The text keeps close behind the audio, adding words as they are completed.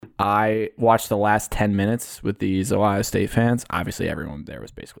I watched the last 10 minutes with these Ohio State fans. Obviously, everyone there was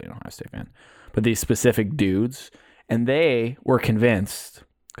basically an Ohio State fan. But these specific dudes, and they were convinced,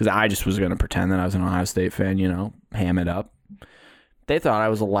 because I just was going to pretend that I was an Ohio State fan, ham it up. They thought I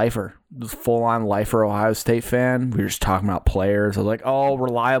was a lifer, full-on lifer Ohio State fan. We were just talking about players. I was like, oh,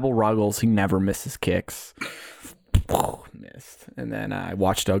 reliable Ruggles. He never misses kicks. Missed. And then I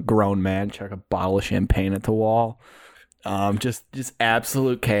watched a grown man chuck a bottle of champagne at the wall. Just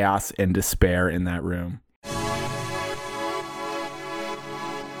absolute chaos and despair in that room.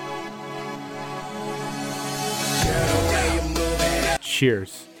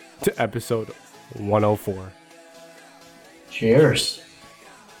 Cheers to episode 104. Cheers.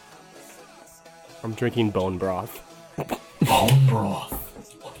 I'm drinking bone broth. Bone broth.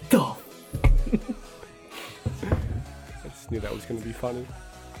 What the? I just knew that was going to be funny.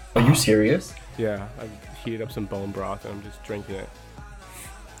 Are you serious? Yeah, I've heated up some bone broth and I'm just drinking it.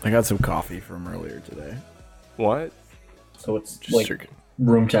 I got some coffee from earlier today. What? So it's Just like drinking.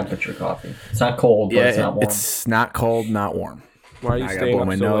 room temperature coffee. It's not cold, but it's not warm. It's not cold, not warm. Why are you I got to staying blow up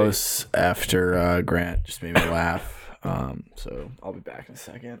my so nose after Grant just made me laugh. So I'll be back in a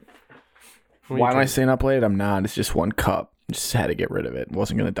second. late? What are you Why am I drinking? staying up late? I'm not. It's just one cup. Just had to get rid of it.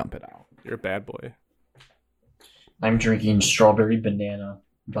 Wasn't going to dump it out. You're a bad boy. I'm drinking strawberry banana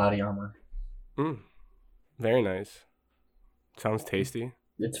body armor. Very nice. Sounds tasty.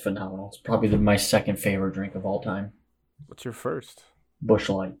 It's phenomenal. It's probably my second favorite drink of all time. What's your first? Busch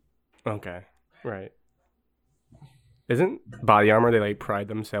Light. Okay, right. Isn't Body Armor, they like pride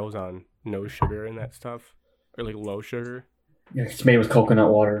themselves on no sugar and that stuff? Or like low sugar? Yeah, it's made with coconut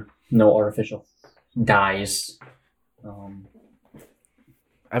water. No artificial dyes.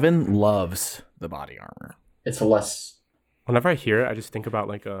 Evan loves the body armor. It's less. Whenever I hear it, I just think about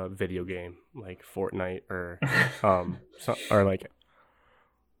like a video game, like Fortnite or or like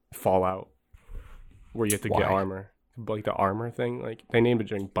Fallout, where you have to get Why? armor. Like the armor thing, like they named it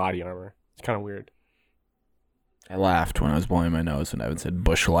drink Body Armor. It's kind of weird. I laughed when I was blowing my nose and Evan said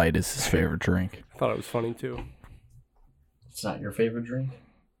Busch Light is his favorite drink. I thought it was funny too. It's not your favorite drink?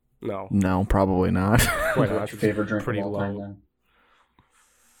 No, No, probably not. why not? What's your favorite drink Pretty of all low. time then?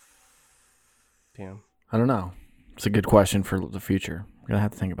 Damn. I don't know. It's a good question for the future. I'm going to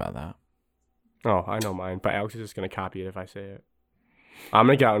have to think about that. Oh, I know mine, but Alex is just gonna copy it if I say it. I'm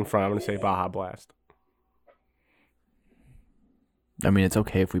gonna get out in front. I'm gonna say Baja Blast. I mean, it's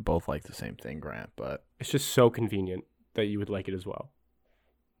okay if we both like the same thing, Grant, but It's just so convenient that you would like it as well.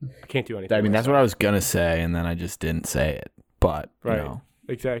 I can't do anything. I mean, that's myself. what I was going to say, and then I just didn't say it. But, Right. you know,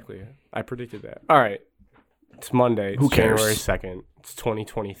 Exactly. I predicted that. All right. It's Monday. It's Who cares? January 2nd. It's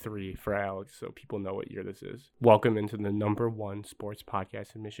 2023 for Alex, so people know what year this is. Welcome into the #1 sports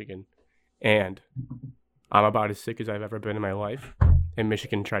podcast in Michigan. And I'm about as sick as I've ever been in my life. And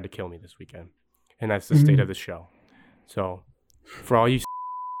Michigan tried to kill me this weekend. And that's the state of the show. So, for all you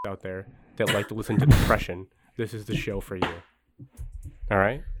out there that like to listen to depression, this is the show for you. All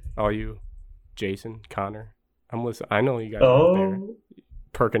right? All you, Jason, Connor, I'm listening. I know you guys are out there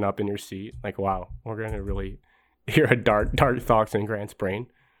perking up in your seat. Like, wow, we're going to really hear a dark thoughts in Grant's brain.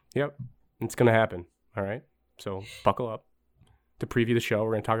 Yep, it's going to happen. All right? So buckle up. To preview the show,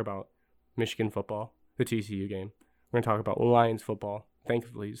 we're going to talk about Michigan football, the TCU game. We're going to talk about Lions football.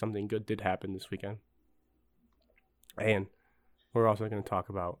 Thankfully, something good did happen this weekend. And we're also going to talk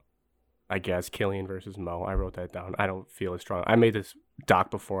about, I guess, Killian versus Mo. I wrote that down. I don't feel as strong. I made this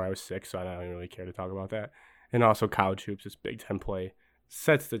doc before I was sick, so I don't really care to talk about that. And also college hoops, this Big Ten play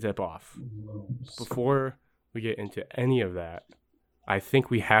sets the tip off. Before we get into any of that, I think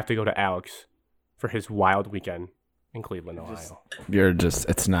we have to go to Alex for his wild weekend in Cleveland, Ohio.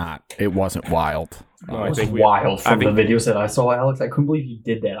 it wasn't wild. No, It I was think wild from I think the videos that I saw, Alex. I couldn't believe you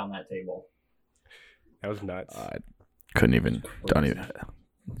did that on that table. that was nuts. Don't even.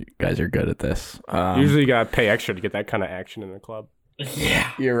 You guys are good at this. Usually you got to pay extra to get that kind of action in the club.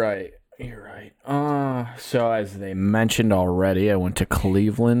 Yeah. You're right. So as they mentioned already, I went to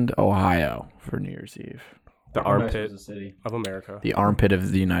Cleveland, Ohio for New Year's Eve. The How nice armpit was the city? of America. The armpit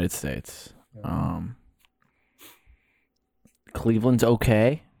of the United States. Cleveland's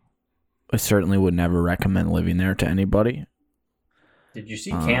okay. I certainly would never recommend living there to anybody. Did you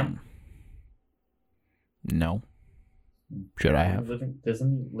see Cam? No. Should I have?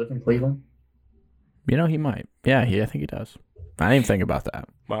 Doesn't he live in Cleveland? He might. Yeah, I think he does. I didn't even think about that.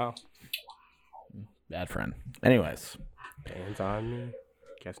 Wow. Bad friend. Anyways. Hands on me.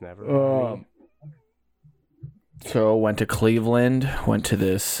 Guess never. So went to Cleveland, went to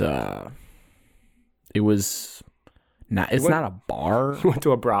this it was not it's not a bar. Went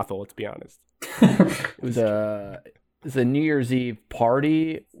to a brothel, let's be honest. It was It's a New Year's Eve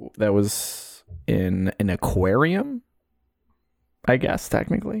party that was in an aquarium, I guess,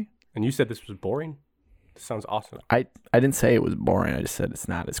 technically. And you said this was boring? This sounds awesome. I didn't say it was boring. I just said it's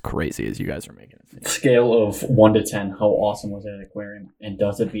not as crazy as you guys are making it seem. Scale of 1 to 10, how awesome was that aquarium? And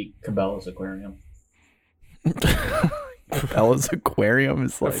does it beat Cabela's aquarium? Bella's aquarium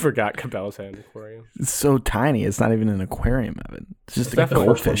is I like forgot Cabela's had an aquarium. it's so tiny. It's not even an aquarium, Evan. It's just It's a not the first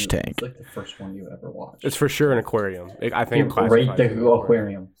goldfish one, tank. It's like the first one you ever watched. It's for sure an aquarium. I think it Rate classifies the as an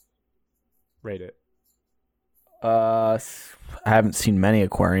aquarium. Rate it. I haven't seen many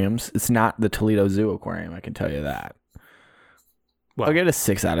aquariums. It's not the Toledo Zoo aquarium, I can tell you that. Well, I'll get a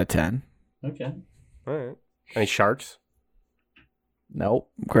 6 out of 10. Okay. all right. Any sharks?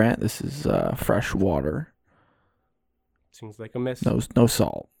 Nope, Grant. This is fresh water. Seems like a miss. No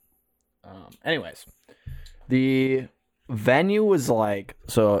salt. Anyways, the venue was like,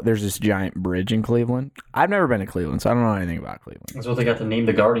 so there's this giant bridge in Cleveland. I've never been to Cleveland, so I don't know anything about Cleveland. That's what they got the name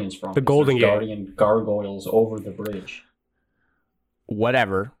the Guardians from. The Golden There's Gate. Guardian gargoyles over the bridge.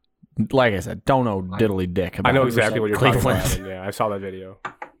 Whatever. Like I said, don't know diddly dick about I know exactly what you're talking Cleveland. about. And yeah, I saw that video.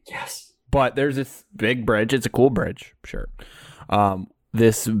 Yes. But there's this big bridge. It's a cool bridge, sure.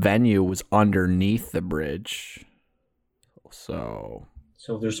 This venue was underneath the bridge. So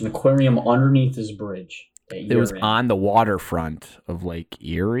there's an aquarium underneath this bridge. That it you're was in. on the waterfront of Lake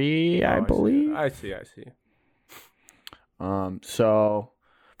Erie, I Oh, believe. I see. So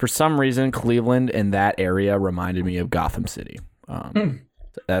for some reason, Cleveland and that area reminded me of Gotham City.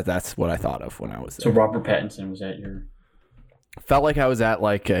 That's what I thought of when I was So there. Robert Pattinson was at your. Felt like I was at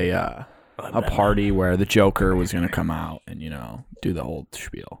like a party where the Joker was going to come out and, do the whole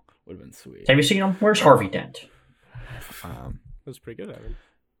spiel. Would have been sweet. Have you seen him? Where's Harvey Dent? That was pretty good, Evan.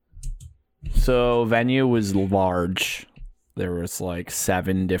 So venue was large. There was like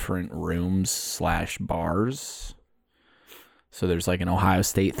 7 different rooms / bars. So there's like an Ohio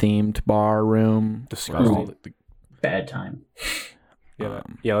State themed bar room. Disgusting. Bad time.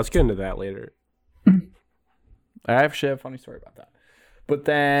 Yeah, let's get into that later. I actually have a funny story about that. But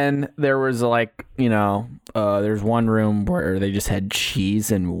then there was like, there's one room where they just had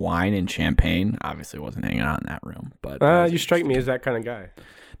cheese and wine and champagne. Obviously wasn't hanging out in that room. But You strike me as that kind of guy.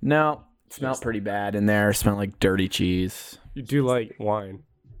 No, it smelled pretty bad in there. It smelled like dirty cheese. You do like wine.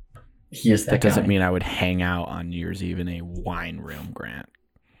 He is that That doesn't guy. mean I would hang out on New Year's Eve in a wine room, Grant.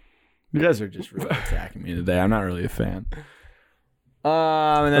 You guys are just really attacking me today. I'm not really a fan.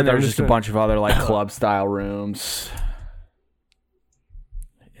 And then there was just a bunch of other like club style rooms.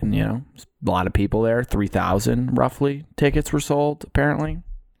 And a lot of people there. 3,000 roughly tickets were sold, apparently.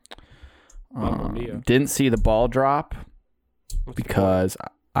 Mamma mia. Didn't see the ball drop What's the because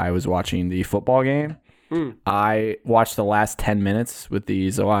I was watching the football game. I watched the last 10 minutes with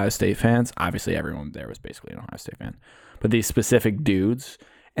these Ohio State fans. Obviously, everyone there was basically an Ohio State fan. But these specific dudes,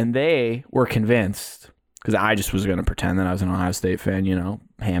 and they were convinced, because I just was going to pretend that I was an Ohio State fan,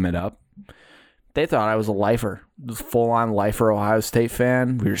 ham it up. They thought I was a lifer, full-on lifer Ohio State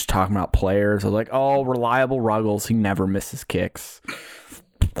fan. We were just talking about players. I was like, oh, reliable Ruggles. He never misses kicks.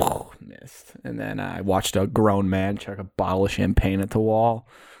 Missed. And then I watched a grown man chuck a bottle of champagne at the wall.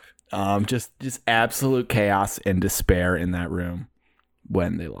 Just absolute chaos and despair in that room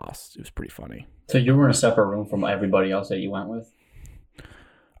when they lost. It was pretty funny. So you were in a separate room from everybody else that you went with?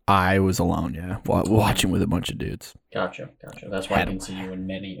 I was alone, yeah, watching with a bunch of dudes. Gotcha. That's why I didn't see you in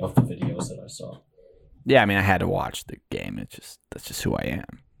many of the videos that I saw. Yeah, I mean, I had to watch the game. That's just who I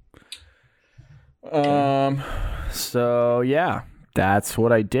am. So yeah, that's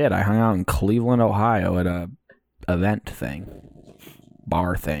what I did. I hung out in Cleveland, Ohio, at a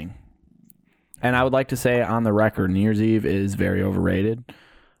bar thing. And I would like to say on the record, New Year's Eve is very overrated.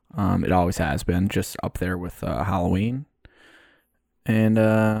 It always has been, just up there with Halloween. And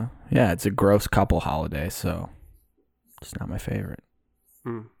yeah, it's a gross couple holiday, so it's not my favorite.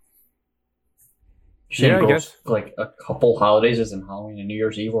 Yeah, I guess. Like a couple holidays isn't Halloween and New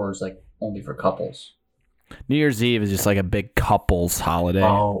Year's Eve, or is like only for couples? New Year's Eve is just like a big couples holiday.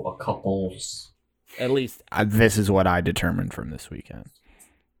 Oh, a couples. At least this is what I determined from this weekend.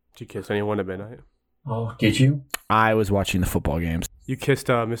 Did you kiss anyone at midnight? Oh, did you? I was watching the football games. You kissed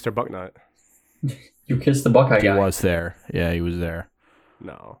Mr. Bucknut. You kissed the Buckeye He guy. was there. Yeah, he was there.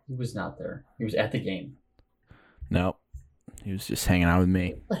 No. He was not there. He was at the game. Nope. He was just hanging out with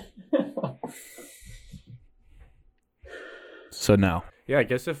me. So no. Yeah, I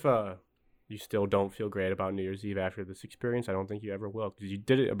guess if you still don't feel great about New Year's Eve after this experience, I don't think you ever will, because you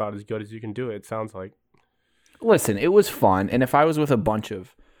did it about as good as you can do it, it sounds like. Listen, it was fun. And if I was with a bunch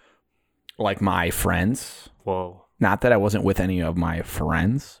of like my friends, Whoa. not that I wasn't with any of my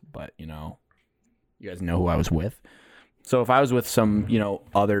friends, but you guys know who I was with. So if I was with some,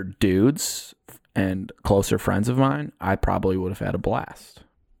 other dudes and closer friends of mine, I probably would have had a blast.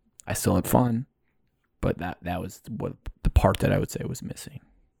 I still had fun, but that was what the part that I would say was missing.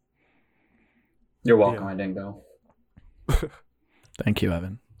 You're welcome. Yeah. I didn't go. Thank you,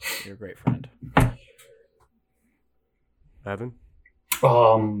 Evan. You're a great friend. Evan,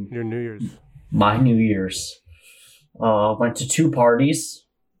 your New Year's. My New Year's. Went to 2 parties.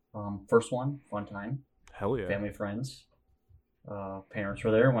 First one, fun time. Hell yeah. Family, friends. Parents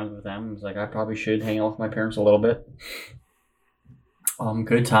were there. Went with them. I was like, I probably should hang out with my parents a little bit.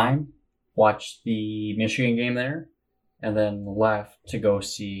 Good time. Watched the Michigan game there, and then left to go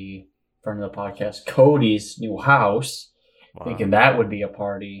see friend of the podcast Cody's new house. Wow. Thinking that would be a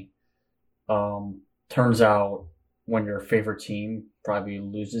party. Turns out when your favorite team probably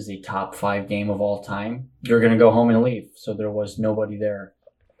loses a top 5 game of all time, you're going to go home and leave. So there was nobody there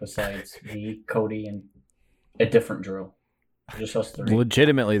besides me, Cody, and a different Drew. Just us 3.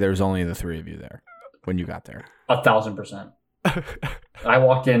 Legitimately, there's only the 3 of you there when you got there. 1,000%. I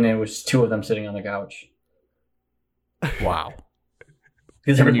walked in and it was 2 of them sitting on the couch. Wow.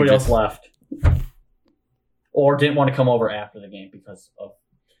 Because And you everybody else just- left. Or didn't want to come over after the game because of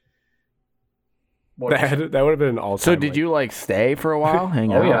what That would have been an all-time. So did you stay for a while?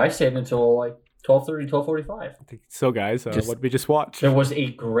 Hang out? Oh, yeah. I stayed until 12:30, 12:45. So, guys, what did we just watch? There was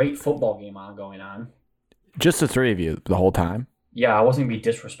a great football game going on. Just the 3 of you the whole time? Yeah, I wasn't going to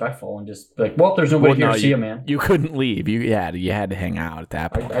be disrespectful and just be like, well, there's nobody here to see you, man. You couldn't leave. You had to hang out at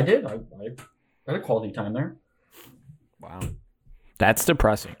that point. I did. I had a quality time there. Wow. That's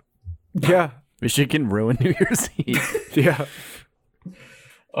depressing. Yeah. Michigan ruined New Year's Eve. Yeah.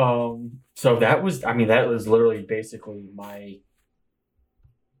 So that was literally basically my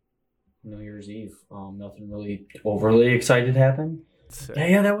New Year's Eve. Nothing really overly excited happened.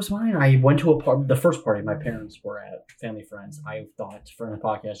 Yeah, that was mine. I went to the first party my parents were at, family friends. I thought friend of the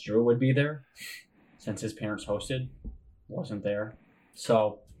podcast Drew would be there since his parents hosted. Wasn't there.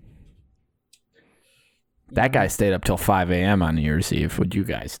 So That guy stayed up till 5 a.m. on New Year's Eve. What'd you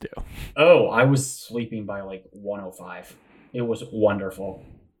guys do? Oh, I was sleeping by 1:05. It was wonderful.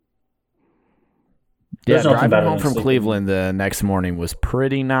 There's Yeah, nothing driving better home than from sleeping. Cleveland the next morning was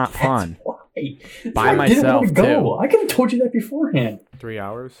pretty not fun. That's why. That's By why I didn't myself, want to go. too. I could have told you that beforehand. 3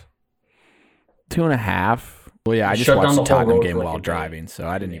 hours. 2.5. Well, yeah, I just Shut down watched the the whole Tottenham road game for like while a day. driving, so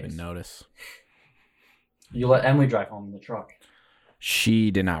I didn't 2 even days. notice. You let Emily drive home in the truck, She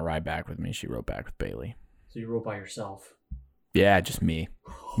did not ride back with me. She rode back with Bailey. so you rode by yourself. Yeah, just me.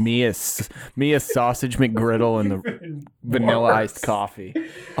 Me a sausage McGriddle and the vanilla iced coffee.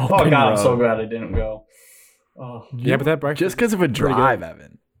 Oh Open God, I'm so road. glad I didn't go. Oh. Yeah, but that breakfast. Just because of a Pretty drive, good.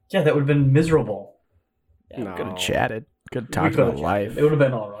 Evan. Yeah, that would have been miserable. Yeah, No. Could have chatted. Could have We talked could've about chatted. life. It would have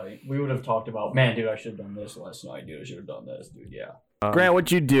been all right. We would have talked about, man, dude, I should have done this last night. Dude, I should have done this, dude. Yeah. Grant,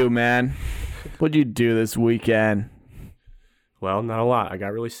 what'd you do, man? What'd you do this weekend? Well, not a lot. I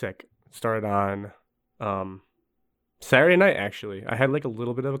got really sick. Started on Saturday night, actually. I had a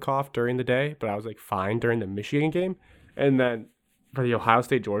little bit of a cough during the day, but I was fine during the Michigan game. And then for the Ohio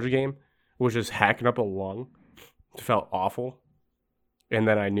State-Georgia game, was just hacking up a lung. It felt awful. And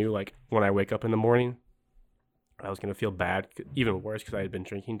then I knew, when I wake up in the morning, I was going to feel bad, even worse because I had been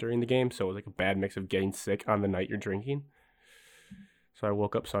drinking during the game. So it was a bad mix of getting sick on the night you're drinking. So I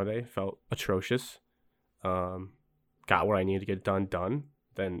woke up Sunday, felt atrocious. Got what I needed to get done.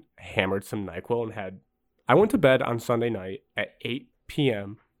 Then hammered some NyQuil and I went to bed on Sunday night at 8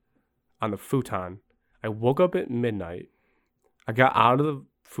 p.m. on the futon. I woke up at midnight. I got out of the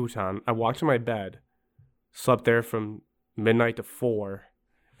futon. I walked to my bed, slept there from midnight to 4,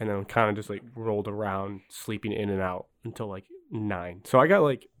 and then kind of just rolled around, sleeping in and out until 9. So I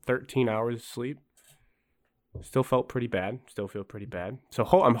got 13 hours of sleep. Still felt pretty bad. Still feel pretty bad. So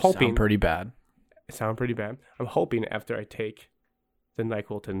I'm hoping. Sound pretty bad. Sound pretty bad. I'm hoping after I take the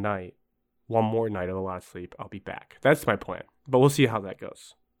NyQuil tonight, one more night of a lot of sleep, I'll be back. That's my plan. But we'll see how that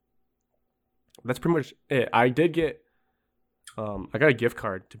goes. That's pretty much it. I did get I got a gift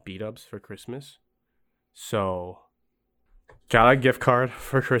card to B-Dubs for Christmas. So got a gift card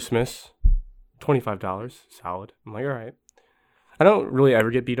for Christmas. $25. Solid. I'm all right. I don't really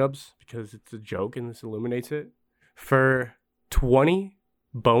ever get B-Dubs because it's a joke and this illuminates it. For 20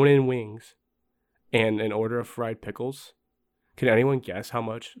 bone-in wings and an order of fried pickles, can anyone guess how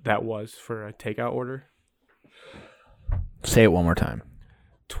much that was for a takeout order? Say it one more time.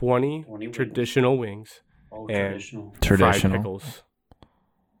 20 wings. traditional wings Oh, And- traditional. fried Traditional. pickles.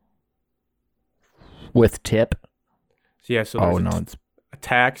 With tip? So yeah, so Oh, there's no. It's a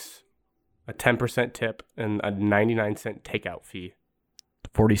tax, a 10% tip, and a 99-cent takeout fee.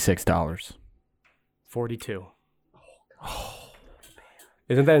 $46. 42.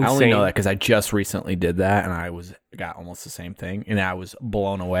 Isn't that insane? I only know that because I just recently did that, and I got almost the same thing, and I was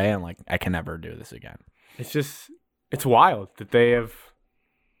blown away. And like, I can never do this again. It's wild that they have,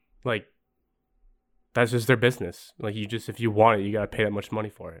 like, that's just their business. Like, if you want it, you gotta pay that much money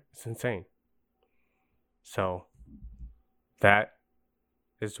for it. It's insane. So, that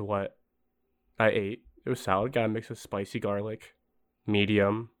is what I ate. It was solid. Got a mix of spicy garlic,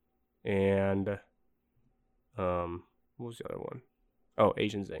 medium, and what was the other one? Oh,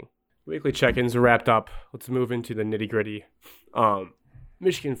 Asian Zing. Weekly check-ins are wrapped up. Let's move into the nitty-gritty.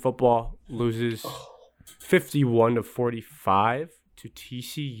 Michigan football loses 51-45 to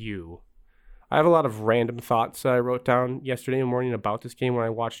TCU. I have a lot of random thoughts I wrote down yesterday morning about this game when I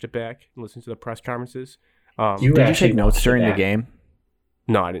watched it back and listened to the press conferences. Did you take notes during the game?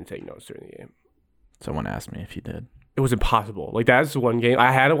 No, I didn't take notes during the game. Someone asked me if you did. It was impossible. Like, that's the one game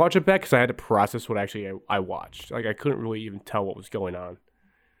I had to watch it back because I had to process what actually I watched. Like, I couldn't really even tell what was going on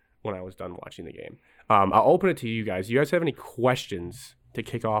when I was done watching the game. I'll open it to you guys. Do you guys have any questions to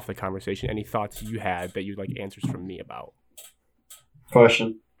kick off the conversation? Any thoughts you had that you'd like answers from me about?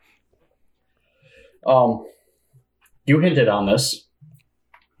 Question. You hinted on this.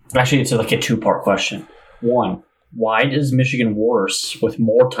 Actually, it's like a two-part question. One, why is Michigan worse with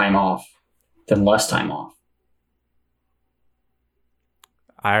more time off than less time off?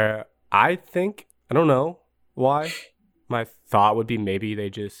 I think, I don't know why. My thought would be maybe they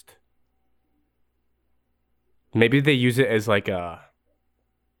use it as like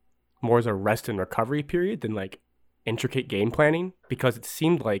more as a rest and recovery period than like intricate game planning, because it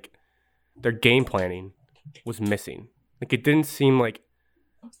seemed like their game planning was missing. Like, it didn't seem like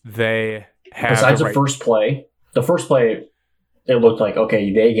they had besides the first play, it looked like,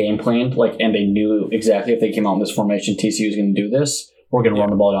 okay, they game planned, like, and they knew exactly if they came out in this formation, TCU was going to do this. We're going to run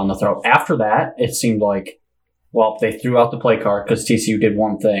the ball down the throat. After that, it seemed like, well, they threw out the play card because TCU did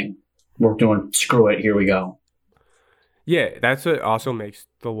one thing. We're doing screw it. Here we go. Yeah, that's what also makes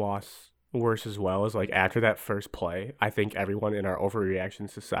the loss worse as well. Is like, after that first play, I think everyone in our overreaction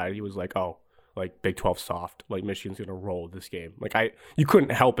society was like, oh, like Big 12 soft. Like, Michigan's going to roll this game. Like, you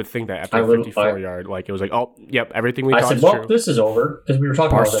couldn't help but think that after the 54-yard, like, it was like, oh, yep, everything we thought is true. This is over, because we were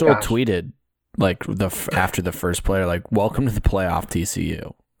talking about Barstool tweeted, like, after the first play, like, welcome to the playoff,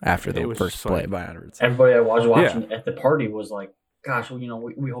 TCU, after the first play by Edwards. Everybody I was watching at the party was like, gosh, well,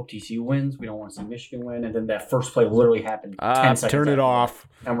 we hope TCU wins. We don't want to see Michigan win. And then that first play literally happened 10 seconds. Turn it off.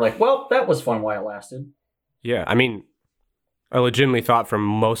 And we're like, well, that was fun while it lasted. Yeah, I mean, I legitimately thought for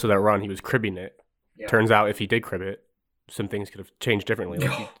most of that run he was cribbing it. Yeah. Turns out if he did crib it, some things could have changed differently.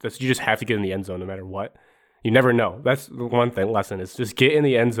 Like, you just have to get in the end zone no matter what. You never know. That's the one lesson is just get in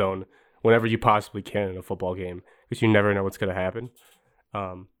the end zone whenever you possibly can in a football game, because you never know what's going to happen.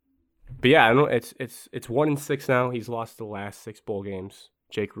 But yeah, I know it's 1-6 now. He's lost the last 6 bowl games.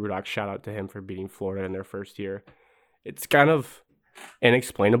 Jake Rudock, shout out to him for beating Florida in their first year. It's kind of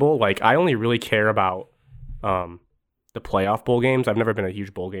inexplainable. Like, I only really care about the playoff bowl games. I've never been a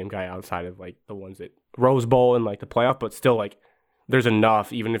huge bowl game guy outside of like the ones that Rose Bowl and like the playoff, but still, like, there's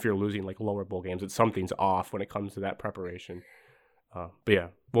enough, even if you're losing like lower bowl games, that something's off when it comes to that preparation. But yeah,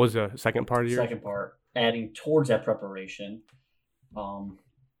 what was the second part of your? Second part, adding towards that preparation.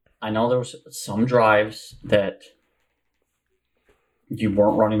 I know there was some drives that you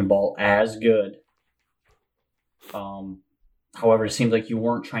weren't running the ball as good. However, it seemed like you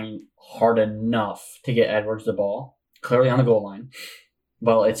weren't trying hard enough to get Edwards the ball, clearly on the goal line.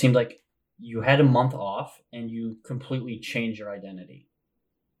 Well, it seemed like you had a month off and you completely changed your identity.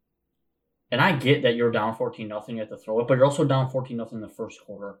 And I get that you're down 14-0, you have to throw it, but you're also down 14-0 in the first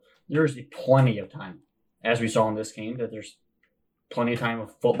quarter. There's plenty of time, as we saw in this game, that there's plenty of time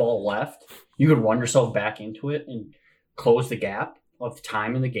of football left. You could run yourself back into it and close the gap of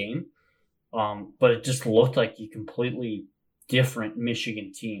time in the game. But it just looked like a completely different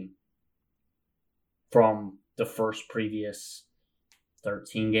Michigan team from the previous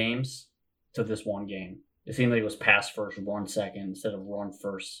 13 games to this one game. It seemed like it was pass first, run second, instead of run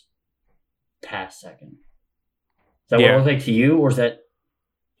first, pass second. Is that what it looked like to you, or is that?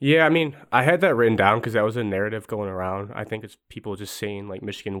 Yeah, I mean, I had that written down because that was a narrative going around. I think it's people just saying like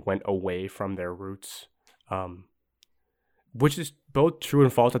Michigan went away from their roots, which is both true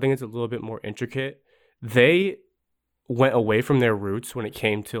and false. I think it's a little bit more intricate. They went away from their roots when it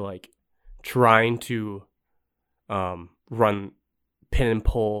came to like trying to run pin and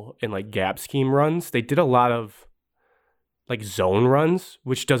pull and like gap scheme runs. They did a lot of like zone runs,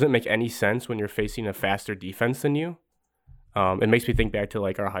 which doesn't make any sense when you're facing a faster defense than you. It makes me think back to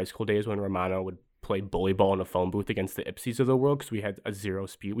like our high school days when Romano would play bully ball in a phone booth against the Ipsies of the world because we had a zero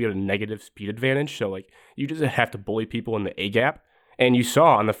speed. We had a negative speed advantage. So, like, you just have to bully people in the A-gap. And you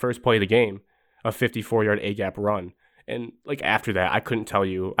saw on the first play of the game a 54-yard A-gap run. And, like, after that, I couldn't tell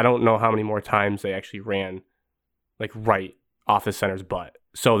you. I don't know how many more times they actually ran, like, right off the center's butt.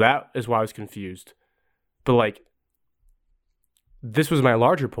 So that is why I was confused. But, like, this was my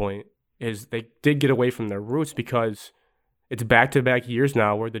larger point, is they did get away from their roots because it's back-to-back years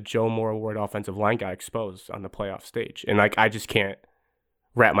now where the Joe Moore Award offensive line got exposed on the playoff stage. And, like, I just can't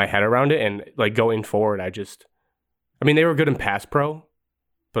wrap my head around it. And, like, going forward, I mean, they were good in pass pro,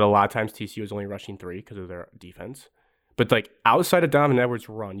 but a lot of times TCU was only rushing 3 because of their defense. But, like, outside of Donovan Edwards'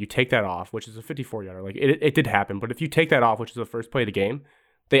 run, you take that off, which is a 54-yarder. Like, it did happen. But if you take that off, which is the first play of the game,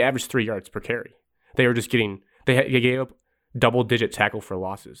 they averaged 3 yards per carry. They were just getting – they gave up double-digit tackle for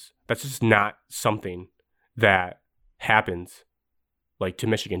losses. That's just not something that happens, like, to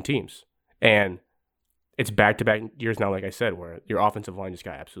Michigan teams. And it's back-to-back years now, like I said, where your offensive line just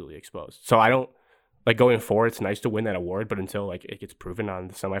got absolutely exposed. So I don't – like, going forward, it's nice to win that award, but until, like, it gets proven on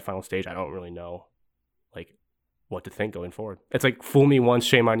the semifinal stage, I don't really know, like, what to think going forward. It's like, fool me once,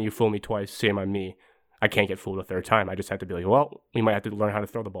 shame on you, fool me twice, shame on me. I can't get fooled a third time. I just have to be like, well, we might have to learn how to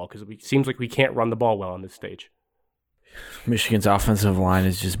throw the ball because it seems like we can't run the ball well on this stage. Michigan's offensive line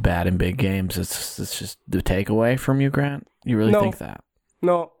is just bad in big games. It's just the takeaway from you, Grant? You really think that?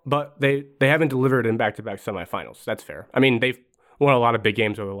 No, but they haven't delivered in back-to-back semifinals. That's fair. I mean, they've won a lot of big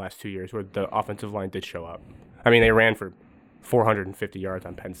games over the last 2 years where the offensive line did show up. I mean, they ran for 450 yards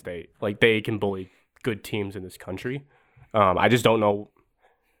on Penn State. Like, they can bully good teams in this country. I just don't know.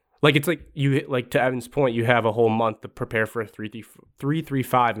 Like, it's like you, like, to Evan's point, you have a whole month to prepare for a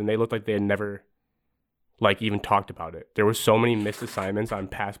 3-3-5, and they looked like they had never, like, even talked about it. There were so many missed assignments on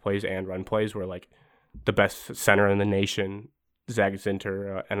pass plays and run plays where, like, the best center in the nation, Zach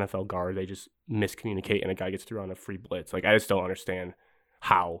Zinter, NFL guard, they just miscommunicate and a guy gets through on a free blitz. Like, I just don't understand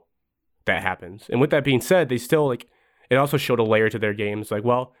how that happens. And with that being said, they still, like, it also showed a layer to their games. Like,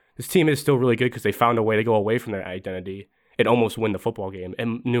 well, this team is still really good because they found a way to go away from their identity and almost win the football game,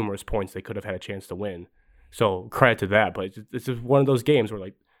 and numerous points they could have had a chance to win. So credit to that, but it's just one of those games where,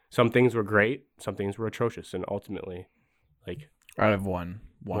 like, some things were great, some things were atrocious, and ultimately, like, I have one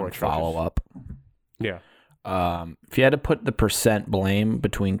follow-up. Yeah. If you had to put the percent blame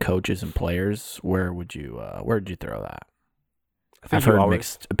between coaches and players, where'd you throw that? I've heard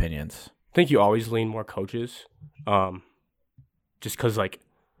mixed opinions. I think you always lean more coaches, just because, like,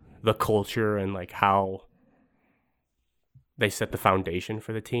 the culture and, like, how they set the foundation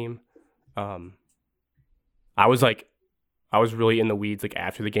for the team. I was really in the weeds, like,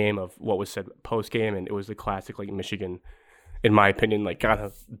 after the game of what was said post game, and it was the classic, like, Michigan, in my opinion, like, kind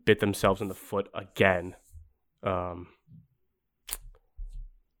of bit themselves in the foot again,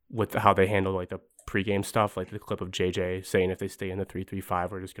 with how they handle, like, the pregame stuff, like the clip of JJ saying if they stay in the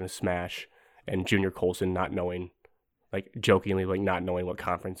 3-3-5, we're just gonna smash, and Junior Colson not knowing, like, jokingly, like, not knowing what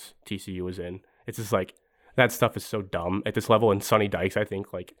conference TCU was in. It's just like, that stuff is so dumb at this level. And Sonny Dykes, I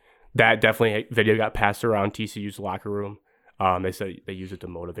think, like, that definitely video got passed around TCU's locker room. They said they use it to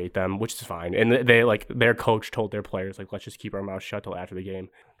motivate them, which is fine. And they, like, their coach told their players, like, let's just keep our mouth shut till after the game.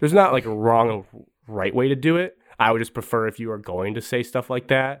 There's not, like, a wrong or right way to do it. I would just prefer, if you are going to say stuff like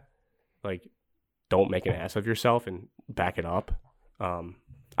that, like, don't make an ass of yourself and back it up.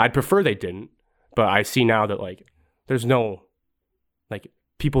 I'd prefer they didn't, but I see now that, like, there's no, like,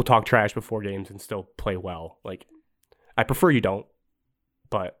 people talk trash before games and still play well. Like, I prefer you don't,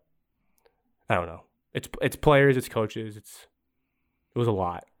 but I don't know. It's players, it's coaches, it was a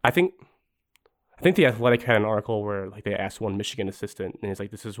lot. I think The Athletic had an article where, like, they asked one Michigan assistant, and it's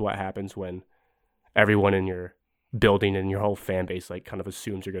like, this is what happens when everyone in your building and your whole fan base, like, kind of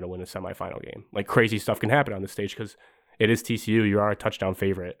assumes you're going to win a semifinal game. Like, crazy stuff can happen on the stage because it is TCU. You are a touchdown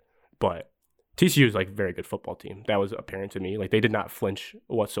favorite, but TCU is, like, a very good football team. That was apparent to me. Like, they did not flinch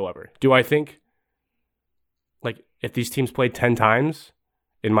whatsoever. Do I think, like, if these teams played 10 times,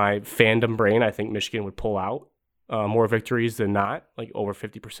 in my fandom brain, I think Michigan would pull out more victories than not, like, over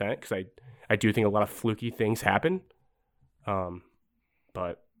 50%, because I do think a lot of fluky things happen.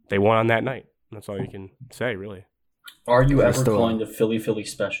 But they won on that night. That's all you can say, really. Are you ever calling the Philly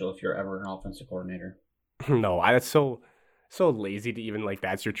special if you're ever an offensive coordinator? No, that's so lazy to even, like,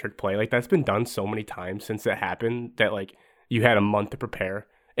 that's your trick play. Like, that's been done so many times since it happened that, like, you had a month to prepare,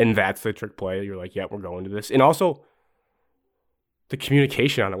 and that's the trick play. You're like, yeah, we're going to this. And also, the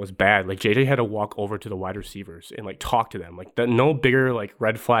communication on it was bad. Like, JJ had to walk over to the wide receivers and, like, talk to them. Like, no bigger, like,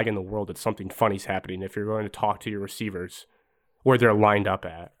 red flag in the world that something funny's happening if you're going to talk to your receivers where they're lined up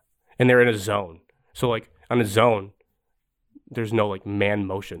at, and they're in a zone. So, like, on a zone, there's no like man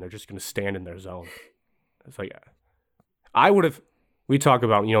motion. They're just gonna stand in their zone. It's like I would have. We talk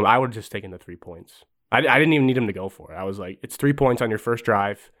about I would have just taken the 3 points. I didn't even need him to go for it. I was like, it's 3 points on your first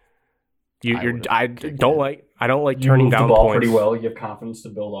drive. I don't like turning down the ball points. pretty well. You have confidence to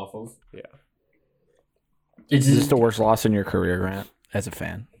build off of. Yeah. Is this the worst loss in your career, Grant? As a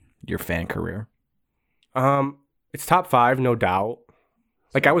fan, your fan career? It's top 5, no doubt.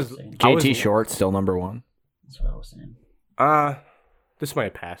 Like I was JT Short still number 1. That's what I was saying. This might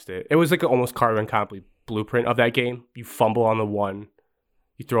have passed it. It was like an almost carbon copy blueprint of that game. You fumble on the 1,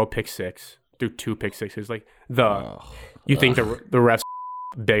 you throw a pick 6, threw 2 pick 6s. Like you think the refs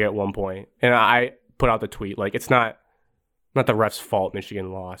big at one point, and I put out the tweet like it's not the refs' fault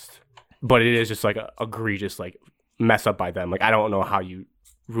Michigan lost, but it is just like a egregious like mess up by them. Like I don't know how you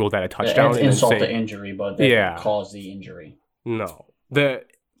rule that a touchdown. It's insult to injury, but they caused the injury. No, the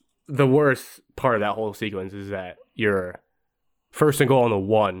worst part of that whole sequence is that you're first and goal on the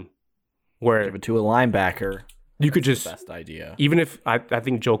 1, where give it to a linebacker. You could just best idea. Even if I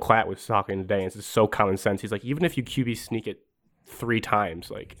think Joe Klatt was talking today, and it's just so common sense. He's like, even if you QB sneak it 3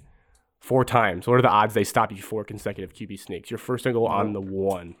 times, like 4 times, what are the odds they stop you 4 consecutive QB sneaks? You're first and goal on the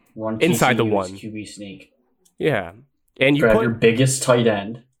 1, inside the 1 QB sneak. Yeah, and you grab your biggest tight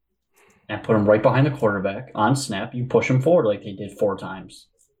end and put him right behind the quarterback on snap. You push him forward like they did 4 times.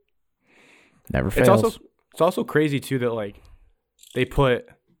 Never fails. It's also crazy too that like they put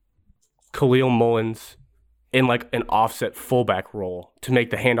Khalil Mullins in like an offset fullback role to make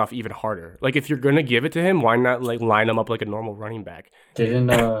the handoff even harder. Like if you're gonna give it to him, why not like line him up like a normal running back? Didn't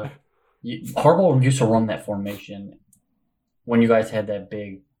Harbaugh used to run that formation when you guys had that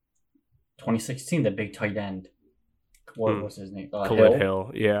big 2016, that big tight end. What was his name? Khalid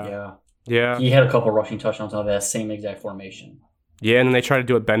Hill. Yeah. He had a couple rushing touchdowns on that same exact formation. Yeah, and then they tried to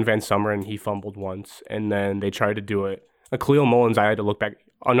do it Ben Van Summer, and he fumbled once. And then they tried to do it. Khalil Mullins, I had to look back.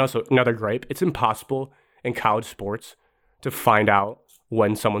 Another gripe. It's impossible in college sports to find out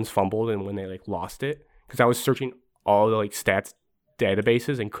when someone's fumbled and when they like lost it, because I was searching all the like stats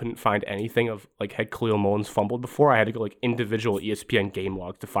databases and couldn't find anything of like had Khalil Mullins fumbled before. I had to go like individual ESPN game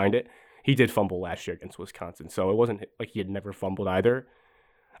logs to find it. He did fumble last year against Wisconsin, so it wasn't like he had never fumbled either.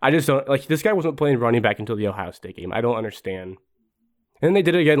 I just don't like this guy wasn't playing running back until the Ohio State game. I don't understand. And then they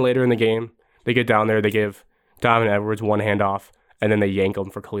did it again later in the game. They get down there, they give Donovan Edwards one handoff, and then they yank him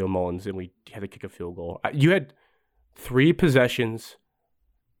for Khalil Mullins, and we had to kick a field goal. You had 3 possessions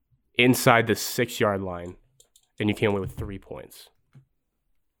inside the 6-yard line, and you came away with 3 points.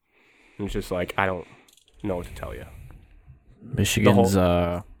 And it's just like, I don't know what to tell you. Michigan's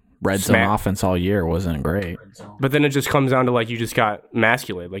red zone offense all year wasn't great. But then it just comes down to, like, you just got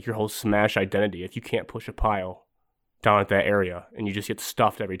emasculated, like your whole smash identity. If you can't push a pile down at that area and you just get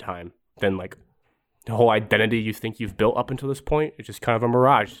stuffed every time, then, like, the whole identity you think you've built up until this point is just kind of a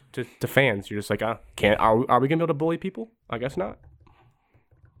mirage to fans. You're just like, are we going to be able to bully people? I guess not.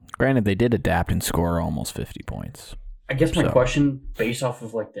 Granted, they did adapt and score almost 50 points. I guess my question, based off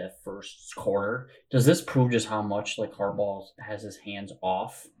of like that first quarter, does this prove just how much like Harbaugh has his hands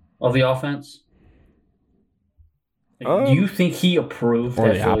off of the offense? Like, do you think he approved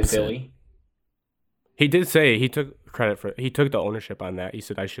that Philly? He did say he took the ownership on that. He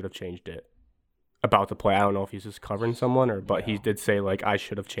said, I should have changed it about the play. I don't know if he's just covering someone but he did say like I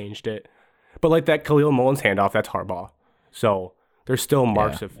should have changed it. But like that Khalil Mullins handoff, that's Harbaugh. So there's still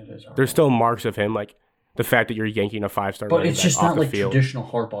marks of him, like the fact that you're yanking a 5-star. But it's just not like traditional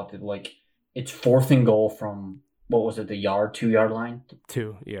Harbaugh did. Like it's 4th and goal from what was it, the 2-yard line?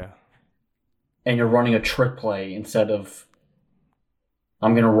 2, yeah. And you're running a trick play instead of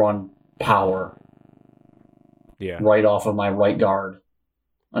I'm gonna run power. Yeah. Right off of my right guard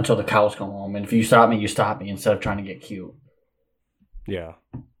until the cows come home. And if you stop me, you stop me instead of trying to get cute. Yeah.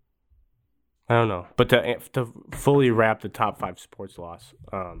 I don't know. But to fully wrap the top 5 sports loss,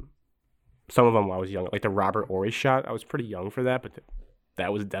 some of them when I was young, like the Robert Horry shot, I was pretty young for that, but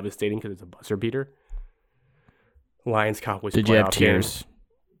that was devastating because it's a buzzer beater. Lions Cowboys. Did you have tears?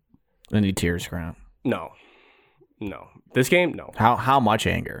 Any tears, Grant? No. This game, no. How much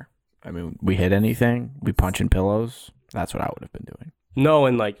anger? I mean, we hit anything? We punching pillows? That's what I would have been doing. No,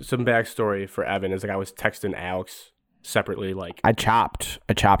 and like some backstory for Evan is like I was texting Alex separately. Like I chopped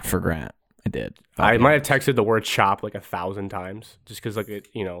for Grant. I did. I might have texted the word "chop" like 1,000 times, just because like it,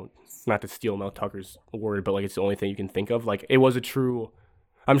 not to steal Mel Tucker's word, but like it's the only thing you can think of. Like it was a true.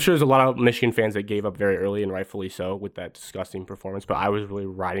 I'm sure there's a lot of Michigan fans that gave up very early and rightfully so with that disgusting performance. But I was really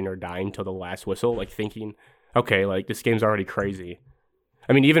riding or dying till the last whistle, like thinking, okay, like this game's already crazy.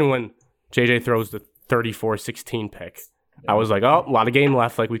 I mean, even when JJ throws the 34-16 pick, I was like, oh, a lot of game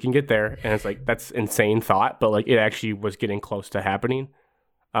left. Like, we can get there. And it's like, that's insane thought. But, like, it actually was getting close to happening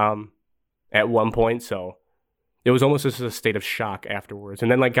at one point. So it was almost just a state of shock afterwards.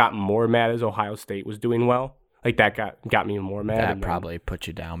 And then, like, got more mad as Ohio State was doing well. Like, that got me more mad. That probably put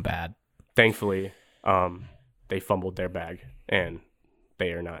you down bad. Thankfully, they fumbled their bag. And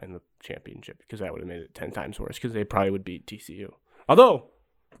they are not in the championship because that would have made it 10 times worse because they probably would beat TCU. Although,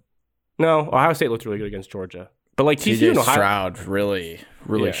 no, Ohio State looked really good against Georgia. But like TCU and Ohio Stroud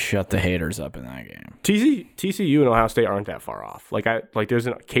really shut the haters up in that game. TCU and Ohio State aren't that far off. Like there's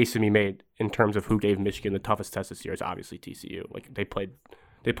a case to be made in terms of who gave Michigan the toughest test this year. It's obviously TCU. Like they played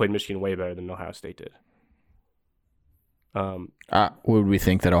Michigan way better than Ohio State did. Would we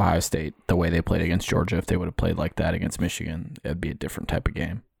think that Ohio State, the way they played against Georgia, if they would have played like that against Michigan, it'd be a different type of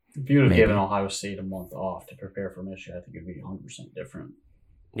game? If you would have given Ohio State a month off to prepare for Michigan, I think it'd be 100% different.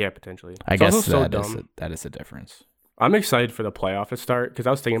 Yeah, potentially. I guess that is a difference. I'm excited for the playoff to start because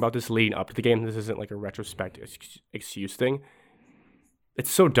I was thinking about this leading up to the game. This isn't like a retrospect excuse thing. It's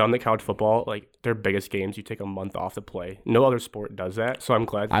so dumb that college football, like their biggest games, you take a month off to play. No other sport does that, so I'm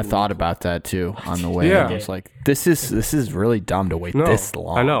glad. I thought about that too on the way. Yeah. I was like, this is really dumb to wait this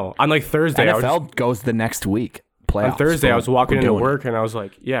long. I know. On like Thursday, NFL goes the next week. Playoffs. On Thursday, I was walking into work and I was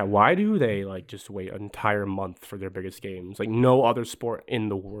like, yeah, why do they like just wait an entire month for their biggest games? Like no other sport in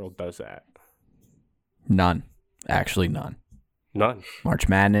the world does that. None. Actually, none. None. March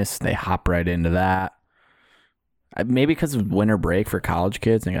Madness, they hop right into that. Maybe because of winter break for college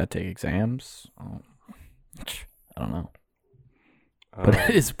kids, they got to take exams. I don't know. But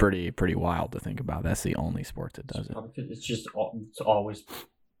it is pretty wild to think about. That's the only sport that does it. It's always...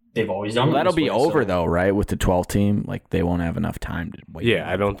 They've always done it. That'll be over, though, right? With the 12 team, like they won't have enough time to wait. Yeah,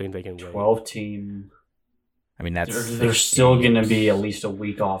 I don't think they can wait. 12 team. I mean, that's... There's still going to be at least a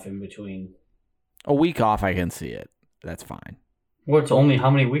week off in between. A week off, I can see it. That's fine. Well, it's only... How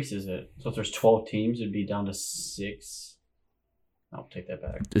many weeks is it? So if there's 12 teams, it'd be down to 6. I'll take that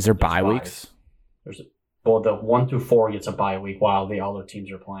back. Is there bye weeks? The 1 through 4 gets a bye week while the other teams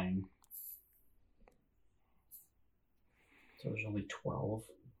are playing. So there's only 12.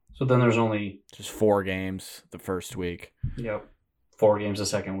 So then there's only... Just 4 games the first week. Yep. 4 games the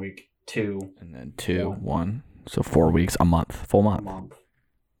second week. 2. And then 2, 1. So 4 weeks, a month. Full month.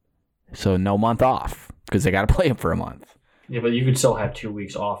 So no month off because they got to play them for a month. Yeah, but you could still have 2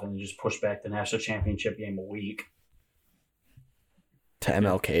 weeks off and just push back the national championship game a week. To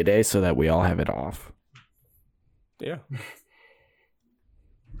MLK Day so that we all have it off. Yeah.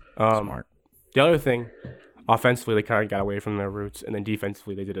 Smart. The other thing... Offensively, they kind of got away from their roots, and then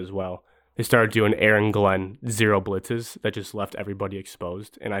defensively, they did as well. They started doing Aaron Glenn 0 blitzes that just left everybody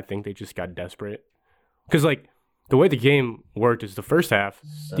exposed, and I think they just got desperate. Because, like, the way the game worked is the first half,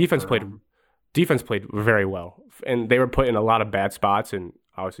 defense played very well, and they were put in a lot of bad spots, and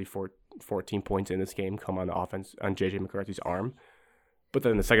obviously 14 points in this game come on the offense on J.J. McCarthy's arm. But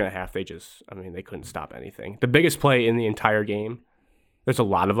then in the second half, they couldn't stop anything. The biggest play in the entire game, there's a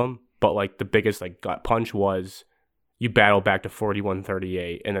lot of them, but like the biggest like gut punch was you battle back to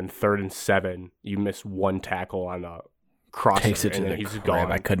 41-38, and then 3rd and 7, you miss one tackle on a crosser, Takes it to and the he's crib.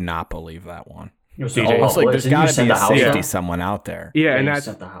 gone. I could not believe that one. DJ, Almost like there's got to be a safety out? someone out there. Yeah,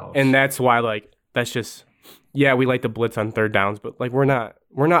 and that's why like that's just we like the blitz on 3rd downs, but like we're not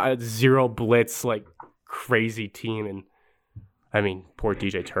a 0 blitz like crazy team. And I mean, poor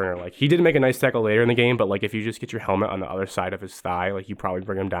DJ Turner, like he did make a nice tackle later in the game, but like if you just get your helmet on the other side of his thigh, like you probably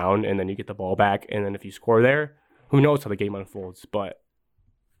bring him down, and then you get the ball back, and then if you score there, who knows how the game unfolds. But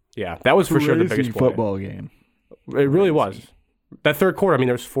yeah, that was for sure the biggest football game. It really was. That third quarter, I mean,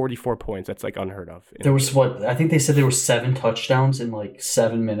 there was 44 points. That's like unheard of. There was I think they said there were 7 touchdowns in like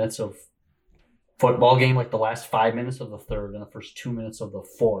 7 minutes of football game. Like the last 5 minutes of the third and the first 2 minutes of the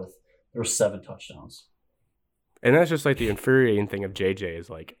fourth, there were 7 touchdowns. And that's just like the infuriating thing of JJ is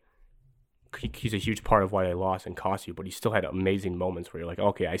like he's a huge part of why they lost and cost you, but he still had amazing moments where you're like,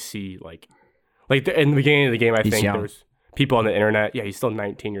 okay, I see like in the beginning of the game, I think there was people on the internet. Yeah, he's still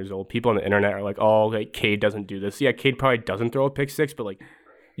 19 years old. People on the internet are like, oh, like Cade doesn't do this. Yeah, Cade probably doesn't throw a pick six, but like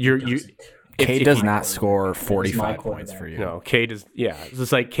Cade does not score 45 points for you. No, Cade is, it's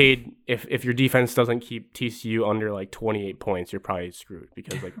just like Cade, if your defense doesn't keep TCU under like 28 points, you're probably screwed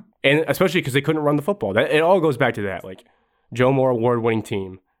because like, and especially because they couldn't run the football. That it all goes back to that. Like Joe Moore award-winning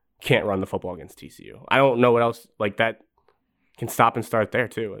team can't run the football against TCU. I don't know what else like that can stop and start there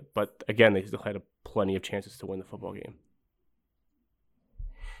too. But again, they still had plenty of chances to win the football game.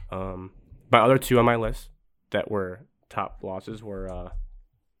 My other 2 on my list that were top losses were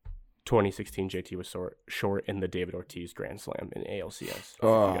 2016 JT was short in the David Ortiz Grand Slam in ALCS.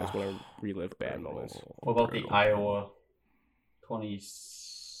 Oh. You guys want to relive bad moments? What about the Iowa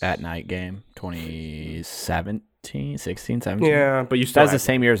that night game, 2017, 16, 17. Yeah, but you still That was the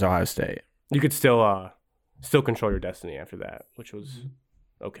same year as Ohio State. you could still control your destiny after that, which was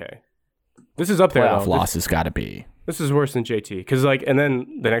okay. This is up there. Playoff though. loss has got to be. This is worse than JT because and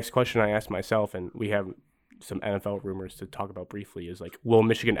then the next question I asked myself, and we have some NFL rumors to talk about briefly, is like, will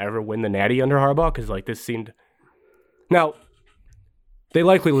Michigan ever win the Natty under Harbaugh? Because this seemed now they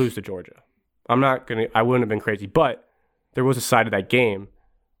likely lose to Georgia. I wouldn't have been crazy, but there was a side of that game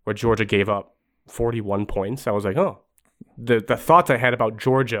where Georgia gave up 41 points. I was like, oh, the thoughts I had about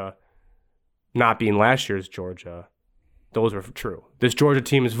Georgia not being last year's Georgia, those were true. This Georgia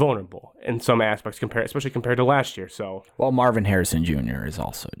team is vulnerable in some aspects, especially compared to last year. So, well, Marvin Harrison Jr. is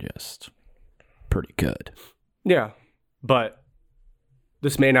also just pretty good. Yeah, but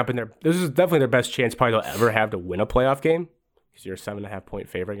this may not been this is definitely their best chance probably they'll ever have to win a playoff game because you're a 7.5 point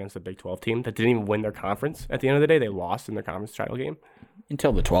favorite against the Big 12 team that didn't even win their conference. At the end of the day, they lost in their conference title game.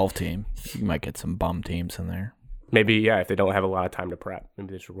 Until the 12 team. You might get some bum teams in there. Maybe, yeah, if they don't have a lot of time to prep,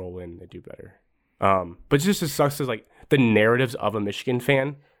 maybe they just roll in and they do better. But it just sucks as the narratives of a Michigan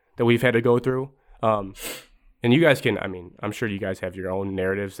fan that we've had to go through. And you guys can, I'm sure you guys have your own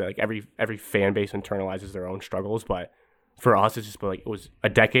narratives that every fan base internalizes their own struggles. But for us, it's just it was a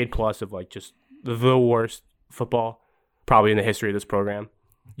decade plus of just the worst football probably in the history of this program.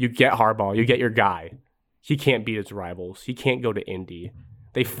 You get Harbaugh, you get your guy. He can't beat his rivals. He can't go to Indy.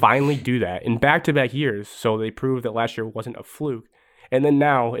 They finally do that in back-to-back years. So they proved that last year wasn't a fluke. And then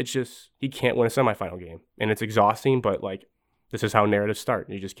now it's just he can't win a semifinal game. And it's exhausting, but this is how narratives start.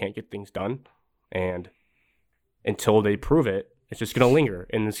 You just can't get things done. And until they prove it, it's just going to linger.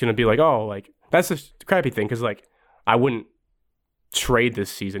 And it's going to be that's the crappy thing because, I wouldn't trade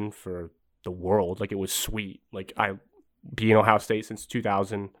this season for the world. It was sweet. I being Ohio State since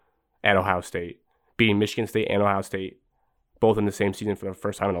 2000 at Ohio State, beating Michigan State and Ohio State, both in the same season for the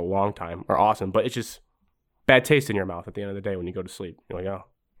first time in a long time, are awesome. But it's just bad taste in your mouth at the end of the day when you go to sleep. You're oh,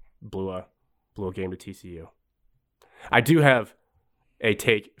 blew a game to TCU. I do have a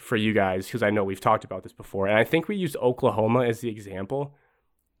take for you guys because I know we've talked about this before, and I think we used Oklahoma as the example.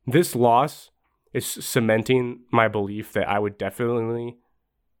 This loss is cementing my belief that I would definitely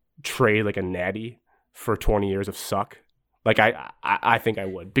trade a natty for 20 years of suck. I think I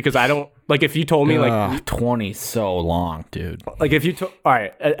would because I don't if you told me 20 so long, dude. If you all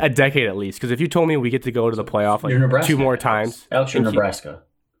right, a decade at least, because if you told me we get to go to the playoff two more times, Alex, you're Nebraska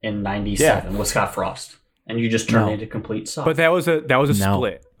in '97 with Scott Frost, and you just turned into complete suck. But that was a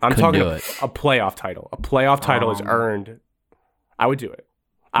split. I'm talking a playoff title. A playoff title is earned. I would do it.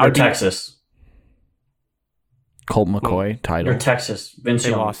 I would Texas. Colt McCoy title. You're Texas. Vince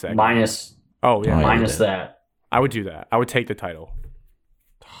Young minus. Oh yeah, minus that. I would do that. I would take the title.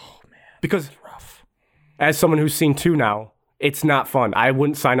 Oh man, because rough. As someone who's seen two now, it's not fun. I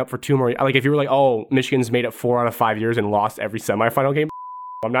wouldn't sign up for two more. If you were oh, Michigan's made it 4 out of 5 years and lost every semifinal game,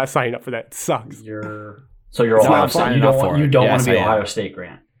 I'm not signing up for that. It sucks. You're Ohio State. You don't want to be Ohio State,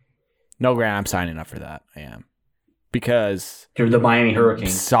 Grant. No, Grant, I'm signing up for that. I am. Because you're the Miami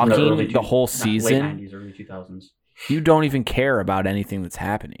Hurricanes. Sucking the whole season. Late 90s, early 2000s. You don't even care about anything that's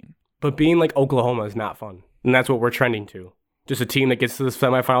happening. But being Oklahoma is not fun. And that's what we're trending to. Just a team that gets to the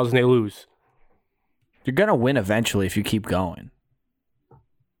semifinals and they lose. You're going to win eventually if you keep going.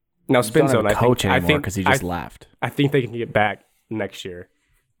 Now, Spin Zone, I think because he just left. I think they can get back next year.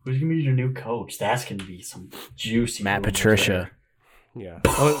 Who's going to be your new coach? That's going to be some juicy. Matt Patricia. Yeah.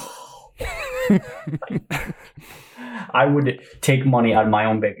 I would take money out of my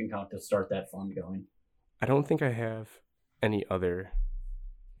own bank account to start that fund going. I don't think I have any other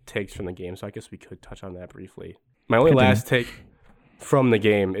takes from the game, so I guess we could touch on that briefly. My only last take from the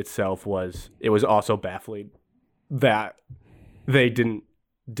game itself was it was also baffling that they didn't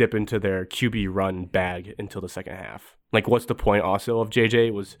dip into their QB run bag until the second half. What's the point also of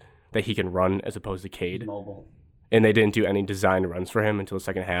JJ was that he can run as opposed to Cade. Mobile. And they didn't do any design runs for him until the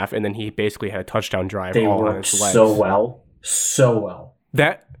second half, and then he basically had a touchdown drive they all worked on his legs. so well.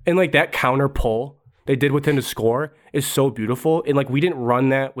 That and that counter pull they did with him to score is so beautiful. And we didn't run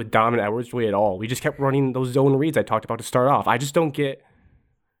that with Donovan Edwards way at all. We just kept running those zone reads I talked about to start off. I just don't get.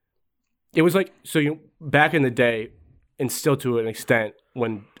 It was back in the day, and still to an extent,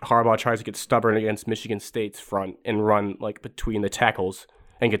 when Harbaugh tries to get stubborn against Michigan State's front and run between the tackles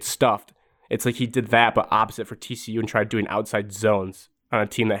and get stuffed. It's he did that, but opposite for TCU and tried doing outside zones on a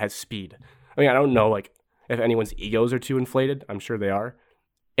team that has speed. I don't know if anyone's egos are too inflated. I'm sure they are.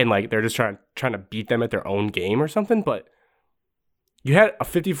 And they're just trying to beat them at their own game or something. But you had a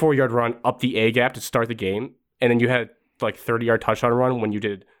 54-yard run up the A gap to start the game, and then you had 30-yard touchdown run when you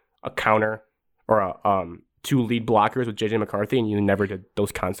did a counter or a two lead blockers with JJ McCarthy, and you never did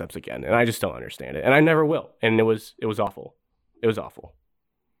those concepts again. And I just don't understand it, and I never will. And it was awful. It was awful.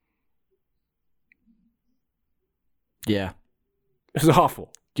 Yeah. It was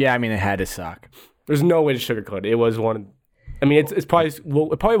awful. Yeah, I mean, it had to suck. There's no way to sugarcoat it. It was one. I mean, it probably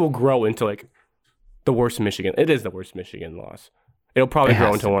will grow into like the worst Michigan. It is the worst Michigan loss. It'll probably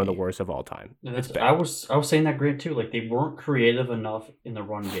grow into one of the worst of all time. I was saying that, Grant, too. Like, they weren't creative enough in the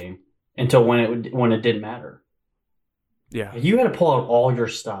run game until when it didn't matter. Yeah, you had to pull out all your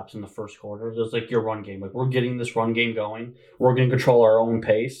stops in the first quarter. It was like your run game. Like, we're getting this run game going. We're going to control our own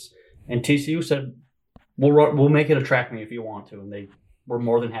pace. And TCU said, we'll make it a track meet if you want to, and they were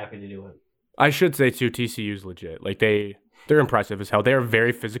more than happy to do it. I should say too, TCU's legit. Like they're impressive as hell. They are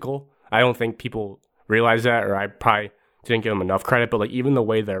very physical. I don't think people realize that, or I probably didn't give them enough credit. But like even the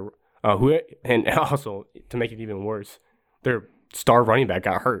way they're and also to make it even worse, their star running back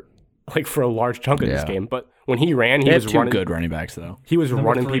got hurt like for a large chunk of this game. But when he ran, he was two running good running backs though. He was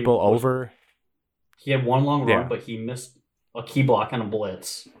running people over. He had one long run, but he missed a key block on a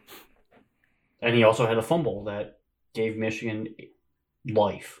blitz. And he also had a fumble that gave Michigan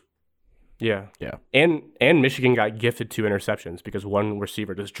life. Yeah. And Michigan got gifted 2 interceptions because one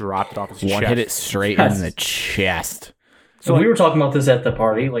receiver just dropped it off his chest. One hit it straight in the chest. So we were talking about this at the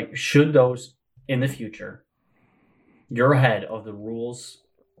party. Like, should those in the future, you're head of the rules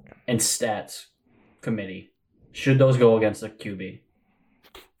and stats committee, should those go against the QB?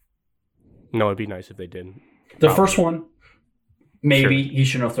 No, it'd be nice if they didn't. The first one, maybe he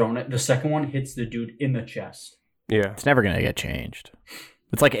shouldn't have thrown it. The second one hits the dude in the chest. Yeah. It's never going to get changed.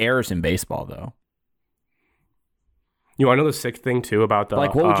 It's like errors in baseball, though. You want to know the sick thing, too, about the...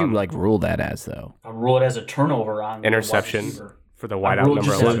 Like, what would you, rule that as, though? I rule it as a turnover on interception for the wideout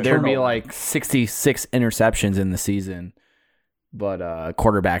number 11. So there'd be, 66 interceptions in the season, but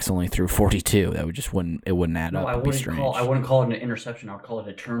quarterbacks only threw 42. That wouldn't add up. It'd be strange. I wouldn't call it an interception. I would call it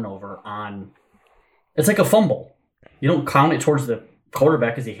a turnover on... It's like a fumble. You don't count it towards the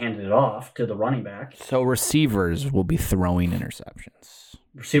quarterback as he handed it off to the running back. So receivers will be throwing interceptions.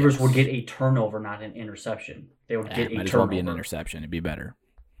 Receivers would get a turnover, not an interception. They would get a turnover. Might as well be an interception. It'd be better.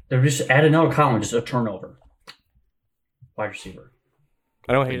 They would just add another column, just a turnover. Wide receiver.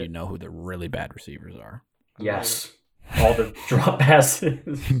 I don't hate it. You know who the really bad receivers are. Yes. All the drop passes.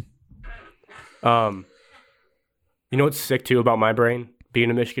 You know what's sick, too, about my brain?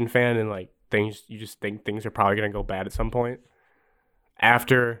 Being a Michigan fan and, you just think things are probably going to go bad at some point.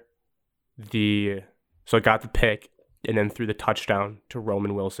 After so I got the pick and then threw the touchdown to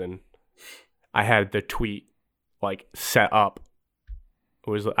Roman Wilson, I had the tweet set up.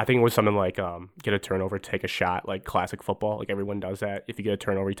 I think it was something like get a turnover, take a shot, like classic football. Like everyone does that. If you get a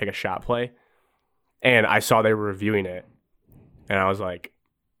turnover, you take a shot play. And I saw they were reviewing it, and I was like,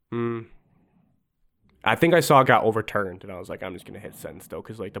 I think I saw it got overturned, and I was like, I'm just gonna hit send still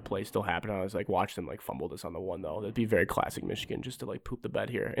because the play still happened. I was like, watch them fumble this on the one though. That'd be very classic Michigan just to poop the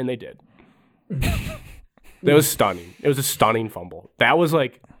bed here, and they did. It was stunning. It was a stunning fumble. That was that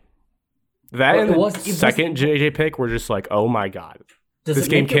and the second JJ pick were just oh my god, this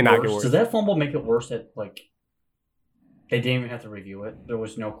game cannot get worse. Does that fumble make it worse that they didn't even have to review it? There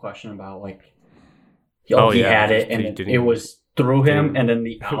was no question about he had it and it was through him and then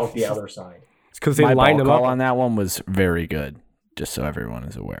out the other side. It's because they lined him up on that one was very good. Just so everyone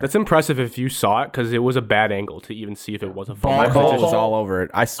is aware. That's impressive if you saw it because it was a bad angle to even see if it was a fumble. My ball was all over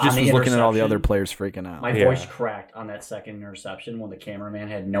it. I just was looking at all the other players freaking out. My voice cracked on that second interception when the cameraman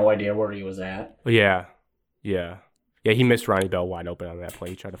had no idea where he was at. Yeah. He missed Ronnie Bell wide open on that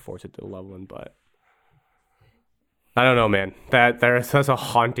play. He tried to force it to Loveland, but I don't know, man. That's a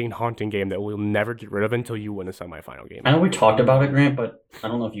haunting game that we'll never get rid of until you win a semifinal game. I know we talked about it, Grant, but I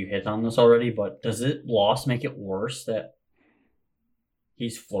don't know if you hit on this already. But does it loss make it worse that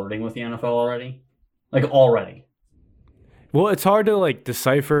he's flirting with the NFL already? Already. Well, it's hard to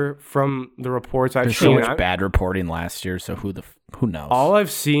decipher from the reports I've There's seen. so much bad reporting last year, so who knows? All I've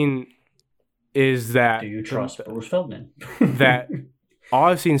seen is that. Do you trust Bruce Feldman? That all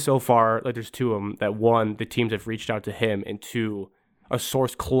I've seen so far, there's 2 of them. That 1, the teams have reached out to him, and 2, a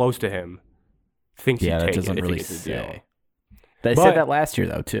source close to him thinks he'd take it. Yeah, that doesn't really say. They said that last year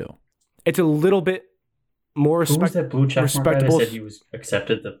though too. It's a little bit more Who was that blue check respectable. That said he was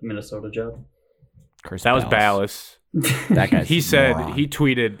accepted the Minnesota job? That was Ballas. That guy. He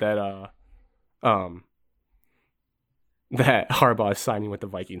tweeted that that Harbaugh is signing with the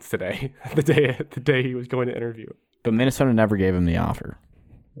Vikings today. the day he was going to interview. But Minnesota never gave him the offer.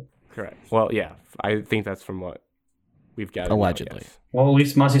 Correct. Well, yeah, I think that's from what we've got. Allegedly. Well, at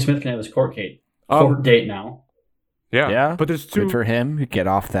least Mazi Smith can have his court date now. Yeah. But there's 2. Good for him. Get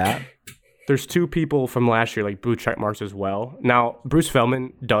off that. there's two people from last year, like blue check marks as well. Now, Bruce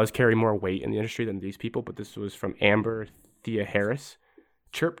Feldman does carry more weight in the industry than these people, but this was from Amber Thea Harris.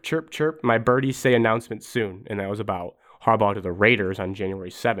 Chirp, chirp, chirp. My birdies say announcement soon. And that was about Harbaugh to the Raiders on January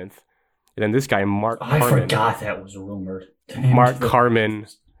 7th. And then this guy, Mark Carman. I forgot that was rumored. Mark Carman,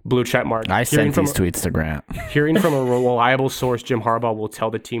 blue check mark. I sent these tweets to Grant. Hearing from a reliable source, Jim Harbaugh will tell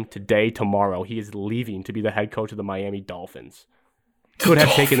the team tomorrow, he is leaving to be the head coach of the Miami Dolphins. Could have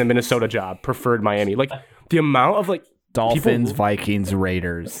taken the Minnesota job, preferred Miami. Like, the amount of, like, Dolphins, Vikings,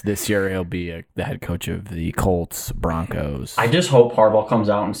 Raiders. This year he'll be the head coach of the Colts, Broncos. I just hope Harbaugh comes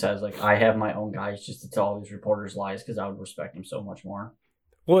out and says, like, I have my own guys just to tell all these reporters lies because I would respect him so much more.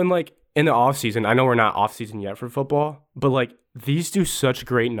 Well, and, like, in the offseason, I know we're not offseason yet for football, but, like, these do such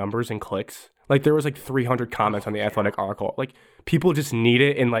great numbers and clicks. Like, there was, like, 300 comments on the Athletic article. Like, people just need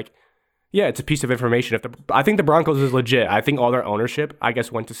it, and, like, yeah, it's a piece of information. I think the Broncos is legit. I think all their ownership, I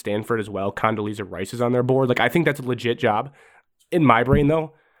guess, went to Stanford as well. Condoleezza Rice is on their board. Like, I think that's a legit job. In my brain,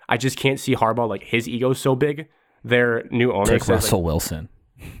 though, I just can't see Harbaugh. Like, his ego's so big. Their new owner Take says, Russell Wilson.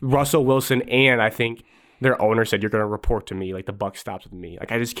 Russell Wilson, and I think their owner said, you're going to report to me. Like, the buck stops with me.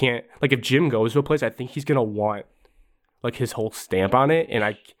 Like, I just can't. Like, if Jim goes to a place, I think he's going to want, like, his whole stamp on it. And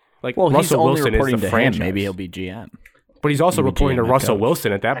well, Russell he's only Wilson reporting is the to franchise. him. Maybe he'll be GM. But he's also reporting to GM Russell coach.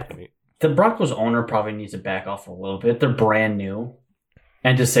 Wilson at that point. The Broncos owner probably needs to back off a little bit. They're brand new.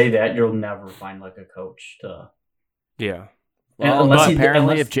 And to say that, you'll never find, like, a coach to... Yeah. Well, unless but apparently,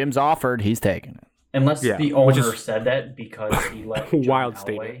 unless- if Jim's offered, he's taking it. Unless Yeah, the which owner is- said that because he let Wild John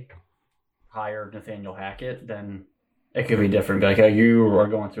statement. Elway hire Nathaniel Hackett, then it could be different. Be like, hey, you are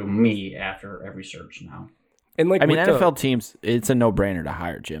going through me after every search now. And, like, I mean, with the- NFL teams, it's a no-brainer to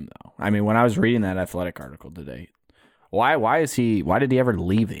hire Jim, though. I mean, when I was reading that Athletic article today, why did he ever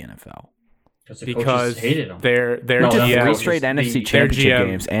leave the NFL? The because coaches hated him. their No, Just Yeah, three just straight the- NFC their championship GM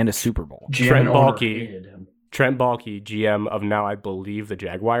games and a Super Bowl. GM Trent and owner Baalke. hated him. Trent Baalke, GM of now, I believe, the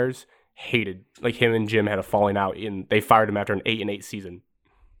Jaguars, hated, like, him and Jim had a falling out. They fired him after an 8-8 season.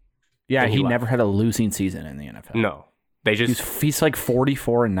 Yeah, And he he never had a losing season in the NFL. No, they just He's like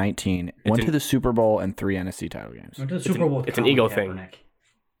 44-19. Went an- to the Super Bowl and 3 NFC title games. Went to the Super Bowl with it's an Colin ego thing. Kaepernick.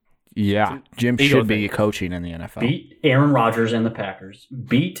 Yeah, Jim ego should be thing. coaching in the NFL. Beat Aaron Rodgers and the Packers.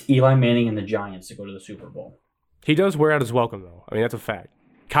 Beat Eli Manning and the Giants to go to the Super Bowl. he does wear out his welcome, though. I mean, that's a fact.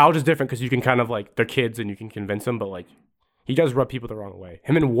 College is different because you can kind of, like, they're kids and you can convince them, but, like, he does rub people the wrong way.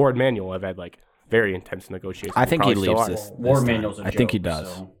 Him and Ward Manuel have had, like, very intense negotiations. I think he Probably still leaves are. this. Ward time. Manuel's a I think he joke,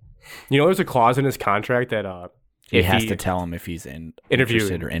 does. so- You know, there's a clause in his contract that He if has to tell him if he's Interviewing.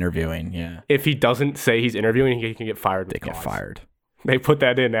 interested or interviewing. Yeah, if he doesn't say he's interviewing, he can get fired. they with get clause. fired. They put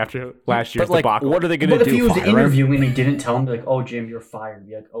that in after last year's But like, debacle. what are they going But to if he do? was Fire him? interviewing and he didn't tell him, like, oh, Jim, you're fired.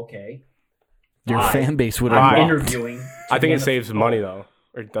 Be like, okay. Your Why? fan base would I'm have. interviewing. to I think be it in the- saves money though,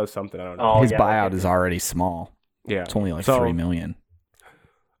 or it does something. I don't know. Oh, His yeah, buyout okay. is already small. Yeah, It's only like So, $3 million.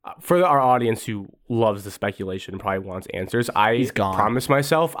 For our audience who loves the speculation and probably wants answers, I He's gone. promise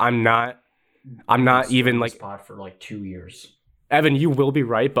myself I'm not even like spot for like 2 years. Evan. You will be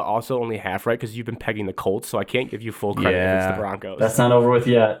right, but also only half right because you've been pegging the Colts, so I can't give you full credit if it's Yeah. the Broncos. That's not over with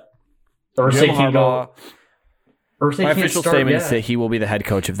yet. Ursay Jim can't Harbaugh- go. Ursay My can't official start statement yet. is that he will be the head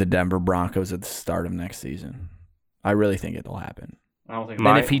coach of the Denver Broncos at the start of next season. I really think it'll happen. I don't think.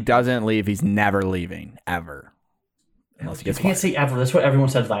 My- And if he doesn't leave, he's never leaving ever. Unless he You gets can't fired. say ever. That's what everyone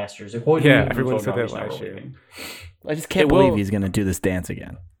said last year. It's like, what do you Yeah, mean everyone he's said that never last year. leaving? I just can't It believe will- he's going to do this dance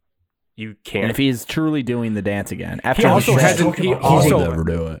again. You And can't. if he's truly doing the dance again, after He how also he said, hasn't. He He'll he'll also never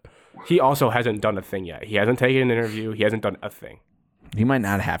do it. he also hasn't done a thing yet. He hasn't taken an interview. He hasn't done a thing. He might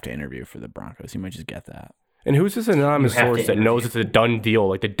not have to interview for the Broncos. He might just get that. And who's this anonymous You have to source that knows interview. it's a done deal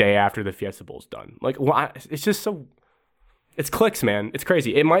like the day after the Fiesta Bowl's done? Like, why? It's just so. It's clicks, man. It's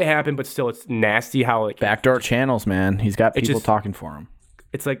crazy. It might happen, but still, it's nasty how like Backdoor channels, man. He's got It people just- talking for him.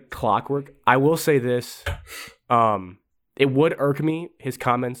 it's like clockwork. I will say this: it would irk me his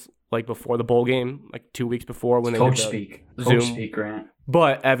comments like before the bowl game, like 2 weeks before when they Coach did the speak. Zoom. Coach speak, Grant.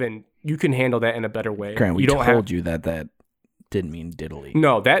 But Evan, you can handle that in a better way. Grant, we you don't told have. you that didn't mean diddly.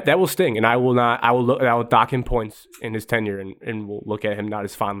 No, that will sting, and I will not. I will look. I will dock him points in his tenure, and we'll look at him not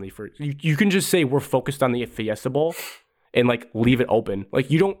as fondly for. You can just say we're focused on the Fiesta Bowl, and like leave it open. Like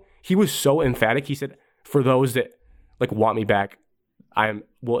you don't. He was so emphatic. He said, "For those that like want me back,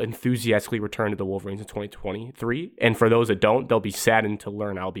 will enthusiastically return to the Wolverines in 2023, and for those that don't, they'll be saddened to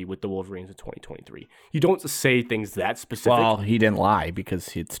learn I'll be with the Wolverines in 2023." You don't say things that specific. Well, he didn't lie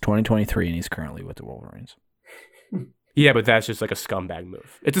because it's 2023 and he's currently with the Wolverines. Yeah, but that's just like a scumbag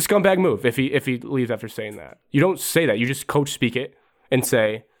move. It's a scumbag move if he leaves after saying that. You don't say that. You just coach speak it and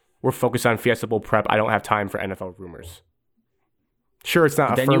say, we're focused on Fiesta Bowl prep. I don't have time for NFL rumors. Sure, it's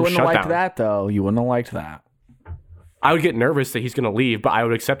not a Then firm you wouldn't have shutdown. liked that, though. You wouldn't have liked that. I would get nervous that he's going to leave, but I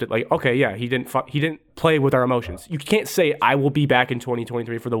would accept it. Like, okay, yeah, he didn't play with our emotions. You can't say I will be back in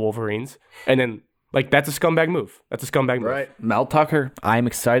 2023 for the Wolverines, and then like that's a scumbag move. That's a scumbag move. Mel Tucker, I'm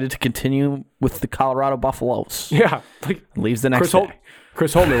excited to continue with the Colorado Buffaloes. Yeah, like Leaves the next day.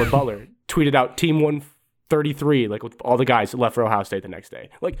 Chris Holtman with Butler tweeted out Team 133, like with all the guys that left for Ohio State the next day.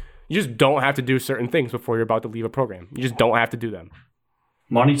 Like, you just don't have to do certain things before you're about to leave a program. You just don't have to do them.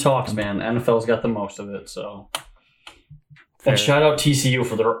 Money talks, man. NFL's got the most of it, so. Fair. And shout out TCU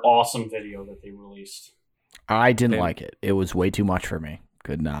for their awesome video that they released. I didn't like it. It was way too much for me.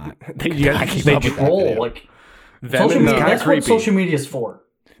 Could not. They keep up with that video. Like them social and media, the, that's what social media is for.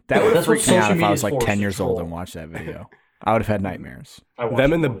 That would have That's what freaked me out social if I was media like is for, 10 is years to old troll. and watched that video. I would have had nightmares.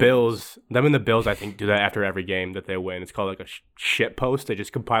 them and the Bills, I think, do that after every game that they win. It's called like a shit post. They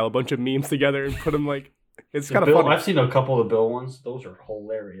just compile a bunch of memes together and put them like, it's kind of funny. I've seen a couple of the Bill ones. Those are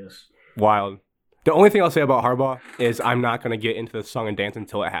hilarious. Wild. The only thing I'll say about Harbaugh is I'm not going to get into the song and dance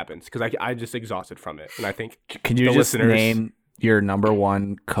until it happens because I just exhausted from it. And I think Can you the just listeners, name your number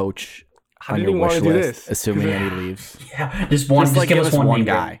one coach I on didn't your even want wish to do list, this. assuming that he leaves? Yeah, just Like, give us one name,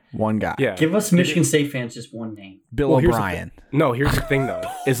 guy. One guy. Yeah. Give us Michigan State fans just one name. Bill Well, here's the O'Brien. No, here's the thing though.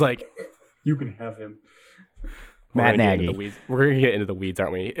 Is like You can have him. Matt we're gonna get into Nagy. the weeds. We're going to get into the weeds,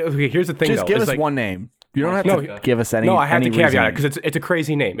 aren't we? Okay, here's the thing Just though. give is us like, one name. You don't have No, to give us any. No, I have any to caveat it reasoning. because it's a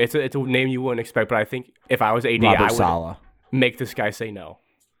crazy name. It's a name you wouldn't expect, but I think if I was AD, Robert I would Saleh. make this guy say no.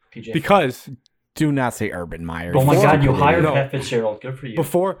 PJ. Because Do not say Urban Meyer. Oh my Before- God, you hired No. Pat Fitzgerald. Good for you.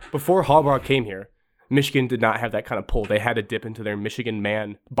 before Harbaugh came here, Michigan did not have that kind of pull. They had to dip into their Michigan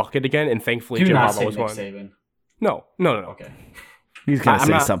man bucket again, and thankfully Do Jim not Harbaugh say was Nick one. Saban. No. Okay. He's gonna I'm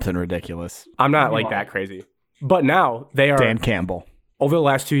say not- something ridiculous. I'm not Come like on. that crazy. But now they are Dan Campbell. over the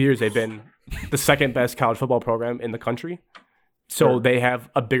last 2 years, they've been the second best college football program in the country. So Third. they have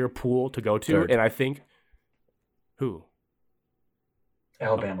a bigger pool to go to. Third. And I think, who?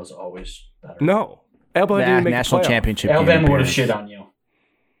 Alabama's always better. No. Alabama Nah, didn't make national the playoff. championship. game Alabama would have appearance. shit on you.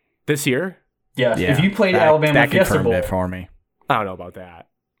 This year? Yes. Yeah, If you played that, Alabama that Fiesta confirmed Bowl, it for me. I don't know about that.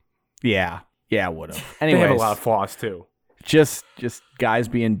 Yeah, would have. They Anyways, have a lot of flaws too. just guys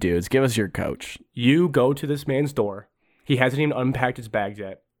being dudes. Give us your coach. You go to this man's door. He hasn't even unpacked his bags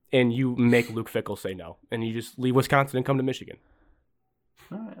yet. And you make Luke Fickell say no. And you just leave Wisconsin and come to Michigan.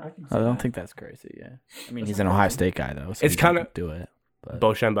 all right, I can see I don't that. think that's crazy. Yeah, I mean he's an Ohio State guy though, so It's he can kinda- do it. But Bo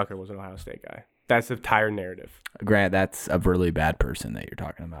Schembechler was an Ohio State guy. That's the entire narrative. Grant, that's a really bad person that you're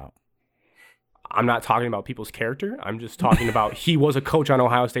talking about. I'm not talking about people's character. I'm just talking about he was a coach on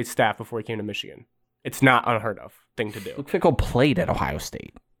Ohio State staff before he came to Michigan. It's not unheard of thing to do. Luke Fickell played at Ohio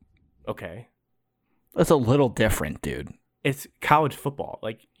State. Okay. That's a little different, dude. It's college football.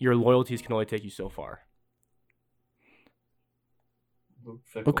 Like, your loyalties can only take you so far. Luke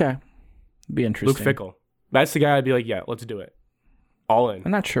Fickell. Okay, be Luke interesting. Fickell. That's the guy I'd be like, yeah, let's do it. All in.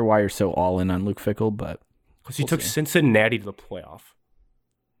 I'm not sure why you're so all in on Luke Fickell, but Because he we'll took see. Cincinnati to the playoff.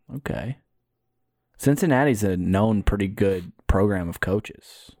 okay. Cincinnati's a known pretty good program of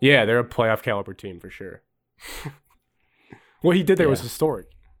coaches. Yeah, they're a playoff caliber team for sure. What he did there was Yeah. historic.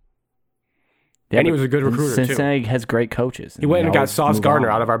 Yeah, And he but was a good recruiter, too. Cincinnati has great coaches. He went and they got always Sauce move Gardner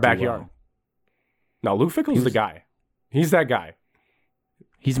on out of our do backyard. well. No, Luke Fickell's He the was- guy. He's that guy.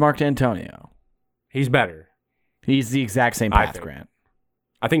 He's Mark D'Antonio. He's better. He's the exact same I path, think. Grant.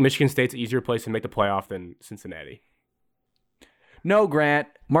 I think Michigan State's an easier place to make the playoff than Cincinnati. No, Grant.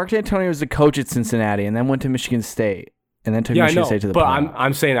 Mark D'Antonio was the coach at Cincinnati and then went to Michigan State and then took Yeah, I Michigan know. State to the But playoff.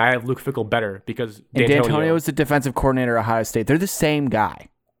 I'm saying I have Luke Fickell better because And D'Antonio was the defensive coordinator at Ohio State. They're the same guy.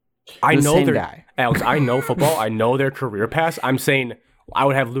 I the know same their guy. Alex. I know football. I know their career paths. I'm saying I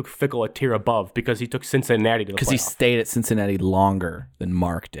would have Luke Fickell a tier above because he took Cincinnati to the Because playoff. he stayed at Cincinnati longer than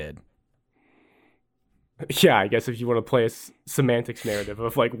Mark did. Yeah, I guess if you want to play a semantics narrative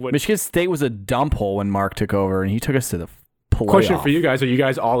of like what. Michigan State was a dump hole when Mark took over, and he took us to the playoff. Question for you guys: are you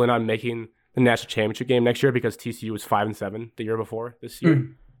guys all in on making the national championship game next year because TCU was 5-7 the year before this year?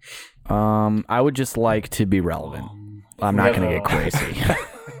 I would just like to be relevant. I'm not going to get crazy.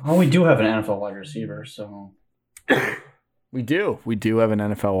 Oh, we do have an NFL wide receiver, so We do. We do have an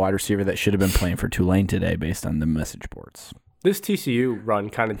NFL wide receiver that should have been playing for Tulane today based on the message boards. This TCU run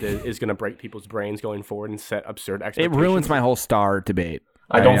kind of is going to break people's brains going forward and set absurd It expectations. ruins my whole star debate.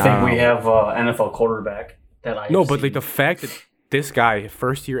 I don't I think we know. have NFL quarterback that I No, have but like seen. the fact that this guy,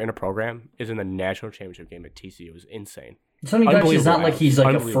 first year in a program, is in the national championship game at TCU is insane. Sonny Dykes is Unbelievable, not like he's like a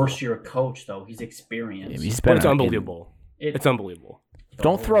Unbelievable. first year coach though. He's experienced. He's But been it's in- unbelievable. It's unbelievable.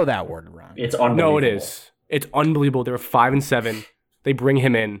 Don't throw that word around. It's unbelievable. No, it is. It's unbelievable. They were 5-7. They bring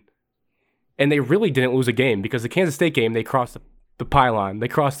him in, and they really didn't lose a game because the Kansas State game they crossed the pylon. They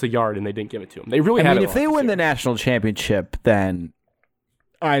crossed the yard and they didn't give it to him. They really I had mean, it if they all win this the year. national championship, then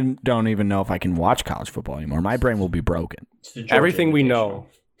I don't even know if I can watch college football anymore. My brain will be broken. It's the Georgia Everything we Invitational. know,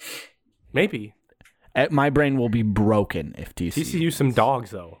 maybe. My brain will be broken if TCU. TCU some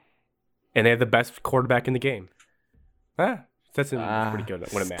dogs, though. And they have the best quarterback in the game. Stetson was pretty good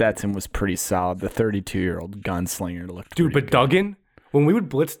when it mattered. Stetson was pretty solid. The 32-year-old gunslinger looked Dude, pretty but good. Duggan, when we would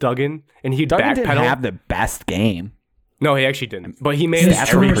blitz Duggan and he'd Duggan didn't backpedal. have the best game. No, he actually didn't. But he made His it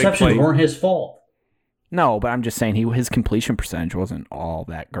 2 every big interceptions play. weren't his fault. No, but I'm just saying his completion percentage wasn't all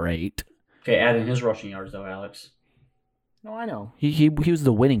that great. Okay, add in his rushing yards though, Alex. No, I know. He was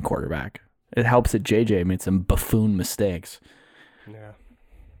the winning quarterback. It helps that JJ made some buffoon mistakes. Yeah.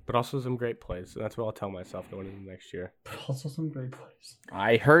 But also some great plays. That's what I'll tell myself going into next year. But also some great plays.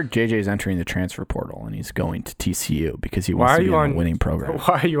 I heard JJ's entering the transfer portal and he's going to TCU because he Why wants are to be you in on a winning program.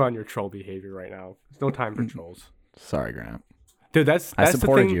 Why are you on your troll behavior right now? There's no time for trolls. Sorry, Grant. Dude, that's I the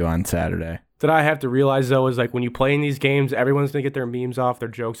supported thing you on Saturday. that I have to realize though is like when you play in these games, everyone's gonna get their memes off, their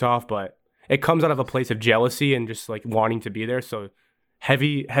jokes off, but it comes out of a place of jealousy and just like wanting to be there. So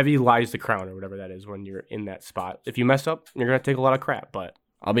heavy lies the crown or whatever that is when you're in that spot. If you mess up, you're gonna take a lot of crap. But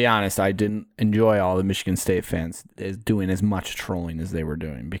I'll be honest, I didn't enjoy all the Michigan State fans doing as much trolling as they were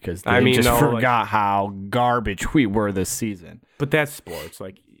doing because they just forgot how garbage we were this season. but that's sports.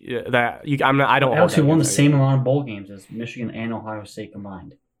 Like yeah, that you, I'm not. I don't. Alex, hold who won the that same amount of bowl games as Michigan and Ohio State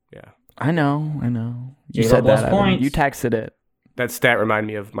combined. Yeah. I know. You Gave said up less that. Evan. points. You texted it. That stat reminded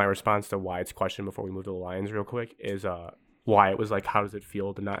me of my response to Wyatt's question before we move to the Lions real quick is Wyatt was like, how does it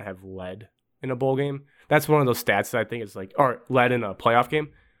feel to not have lead in a bowl game? That's one of those stats that I think is like, or lead in a playoff game.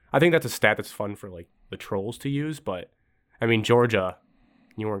 I think that's a stat that's fun for like the trolls to use. But I mean, Georgia,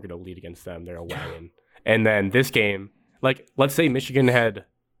 you weren't going to lead against them. They're a wagon. And then this game, like, let's say Michigan had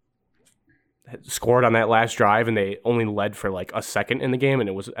scored on that last drive and they only led for like a second in the game and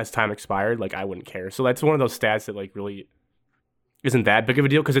it was as time expired, like I wouldn't care. So that's one of those stats that like really isn't that big of a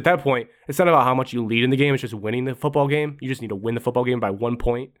deal because at that point it's not about how much you lead in the game, it's just winning the football game. You just need to win the football game by 1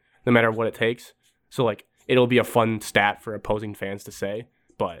 point no matter what it takes. So like it'll be a fun stat for opposing fans to say,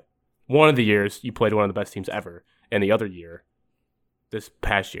 but one of the years you played one of the best teams ever and the other year, this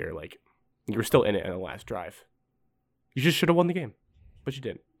past year, like you were still in it in the last drive. You just should have won the game, but you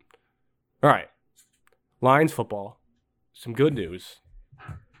didn't. All right. Lions football. Some good news.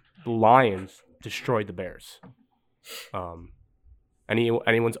 The Lions destroyed the Bears.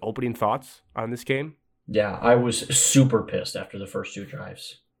 Anyone's opening thoughts on this game? Yeah, I was super pissed after the first 2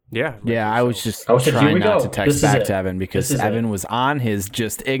 drives. Yeah. Yeah, I was just I said, here trying we not go. to text This is back it. to Evan because This is Evan it. was on his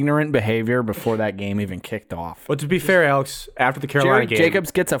just ignorant behavior before that game even kicked off. But to be fair, Alex, after the Carolina Jared game,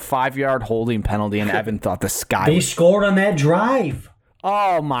 Jacobs gets a 5-yard holding penalty, and Evan thought the sky They was... scored on that drive.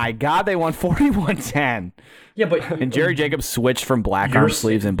 Oh, my God. They won 41-10. Yeah, but And Jerry Jacobs switched from black Your arm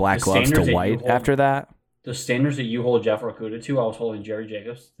sleeves and black the gloves standards to that white you hold- after that. the standards that you hold Jeff Okudah to, I was holding Jerry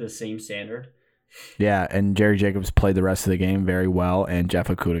Jacobs to the same standard. Yeah, and Jerry Jacobs played the rest of the game very well, and Jeff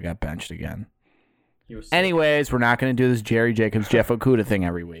Okudah got benched again. He was sick. Anyways, we're not going to do this Jerry Jacobs, Jeff Okudah thing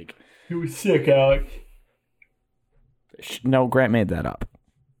every week. He was sick, Alex. No, Grant made that up.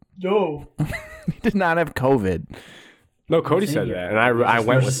 No. He did not have COVID. no, Cody said that, and I went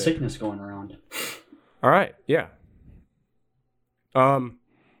There's with it. sickness going around. All right, yeah.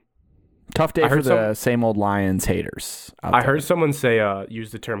 Tough day I for heard the same old Lions haters. out I there. heard someone say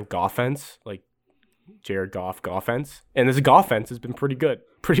use the term "goffense," like Jared Goff goffense, and this goffense has been pretty good,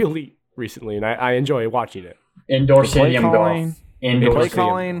 pretty elite recently, and I enjoy watching it. Indoor The play stadium calling, golf. Indoor play stadium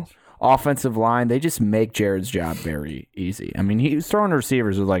calling, golf. offensive line, they just make Jared's job very easy. I mean, he was throwing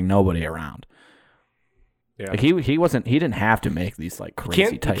receivers with like nobody around. Yeah, Like he wasn't. He didn't have to make these like crazy.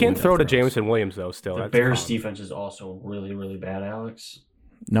 you tight can't throw to window throws. Jameson Williams though. Still, The that's Bears fine. defense is also really, really bad, Alex.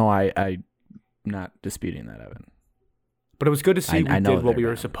 No, I'm not disputing that, Evan. But it was good to see I we know did what they're we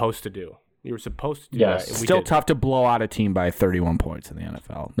were bad. supposed to do. You were supposed to do Yes. that. And we Still did. tough to blow out a team by 31 points in the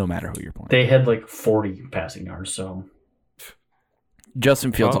NFL, no matter who you're playing. They had like 40 passing yards, so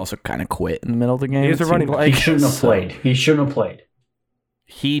Justin Fields Well, also kind of quit in the middle of the game. is it a running seemed back. he like. shouldn't have So played. He shouldn't have played.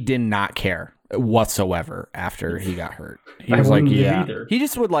 He did not care whatsoever after he got hurt. He I was like, wouldn't have yeah. either. He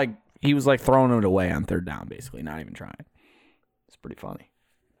just would like, he was like throwing it away on third down, basically, not even trying. It's pretty funny.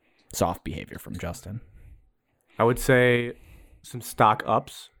 Soft behavior from Justin. I would say some stock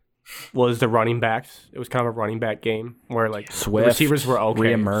ups was the running backs. It was kind of a running back game where like the Swift receivers were okay.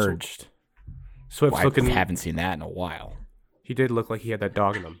 reemerged. Swift's Well, looking. I haven't seen that in a while. He did look like he had that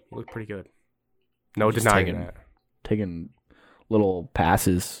dog in him. He looked pretty good. No Just denying taking- that. Taking little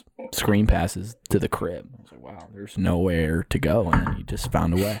passes, screen passes to the crib. I was like, wow, there's nowhere to go, and then he just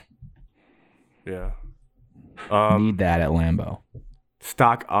found a way. Yeah. Need that at Lambeau.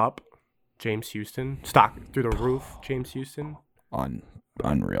 Stock up, James Houston. Stock through the roof, James Houston.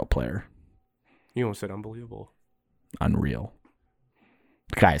 Unreal player. You almost said unbelievable. Unreal.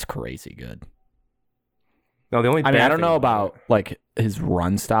 The guy is crazy good. No, the only I bad don't thing know about like his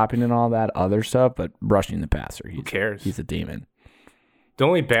run stopping and all that other stuff, but rushing the passer, who cares? He's a demon. The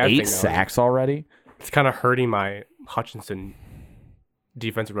only bad thing 8 sacks already. It's kind of hurting my Hutchinson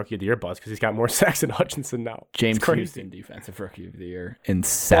defensive rookie of the year buzz because he's got more sacks than Hutchinson now. James It's crazy. Houston, defensive rookie of the year in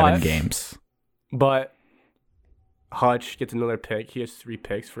 7 games. But Hutch gets another pick. He has 3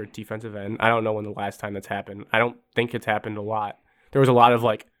 picks for a defensive end. I don't know when the last time that's happened. I don't think it's happened a lot. There was a lot of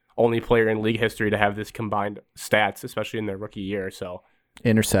like only player in league history to have this combined stats, especially in their rookie year. So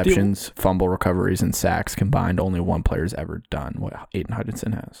Interceptions, fumble recoveries, and sacks combined, only one player's ever done what Aiden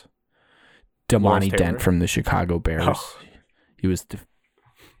Hutchinson has. Lawrence Damani Taylor. Dent from the Chicago Bears. Oh. He was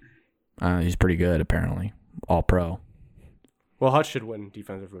he's pretty good, apparently. All pro. Well, Hutch should win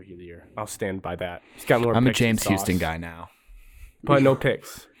defensive rookie of the year. I'll stand by that. He's got more I'm a picks than James Sauce, Houston guy now. but no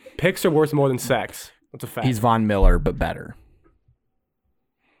picks. Picks are worth more than sacks. That's a fact. He's Von Miller, but better.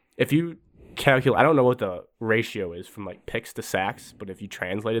 If you calculate, I don't know what the ratio is from like picks to sacks, but if you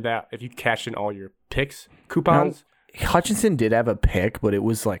translated that, if you cashed in all your picks coupons, Hutchinson did have a pick, but it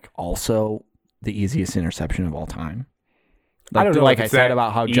was like also the easiest interception of all time. I don't know Like if I it's said that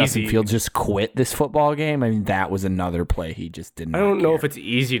about how Justin easy. Fields just quit this football game. I mean, that was another play he just didn't. I don't know if it's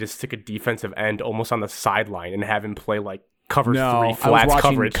easy to stick a defensive end almost on the sideline and have him play like cover 3 I was flats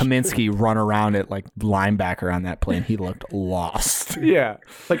watching coverage. Kaminsky run around at like linebacker on that play, and he looked lost. Yeah,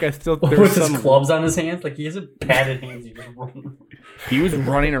 like I still there's With some his clubs on his hands, like he hasn't padded hands. He just run. He was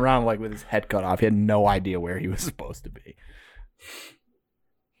running around like with his head cut off. He had no idea where he was supposed to be.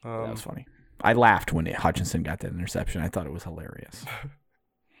 That was funny. I laughed when Hutchinson got that interception. I thought it was hilarious.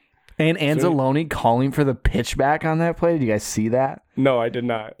 And Anzalone calling for the pitch back on that play. Did you guys see that? No, I did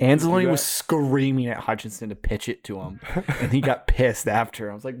not. Anzalone was screaming at Hutchinson to pitch it to him, and he got pissed after.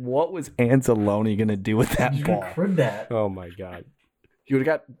 I was like, what was Anzalone going to do with that You ball? heard that. Oh my god. He would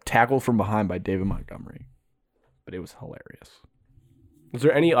have got tackled from behind by David Montgomery. But it was hilarious. Was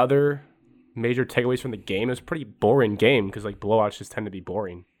there any other major takeaways from the game? It was a pretty boring game because like blowouts just tend to be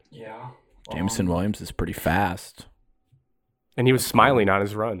boring. Yeah. Jameson Williams is pretty fast. And he was smiling on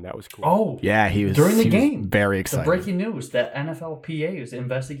his run. That was cool. Oh, Yeah, he was During the he was game. very the excited. breaking news that NFLPA is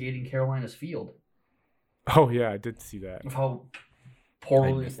investigating Carolina's field Oh yeah, I did see that. of how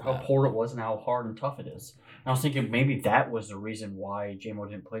I missed that. poor it was and how hard and tough it is. And I was thinking maybe that was the reason why JMO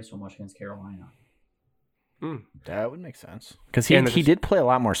didn't play so much against Carolina. That would make sense. Because And he did play a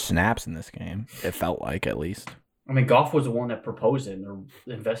lot more snaps in this game. It felt like, at least. I mean, Goff was the one that proposed it, and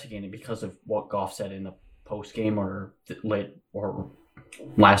they're investigating it because of what Goff said in the post game or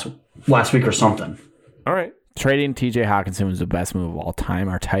last week or something. All right. Trading TJ Hawkinson was the best move of all time.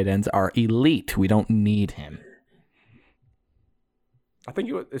 Our tight ends are elite. We don't need him. I think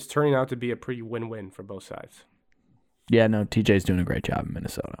it's turning out to be a pretty win-win for both sides. Yeah, no, TJ's doing a great job in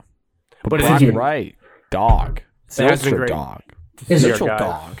Minnesota. But Brock it's- Wright, dog. It has been Zilcher, great. dog. Is it Your Zilcher, guys.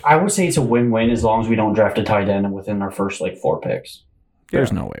 dog. I would say it's a win-win as long as we don't draft a tight end within our first 4 picks.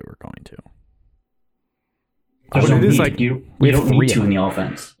 There's Yeah. no way we're going to. There's But no it is need. like- you we have don't 3 need of to in them. the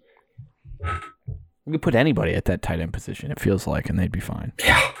offense. We could put anybody at that tight end position, it feels like, and they'd be fine.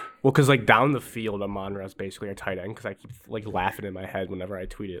 Well, because down the field, Amon-Ra's basically our tight end because I keep laughing in my head whenever I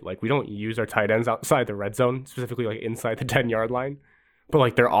tweet it. We don't use our tight ends outside the red zone, specifically inside the 10-yard line.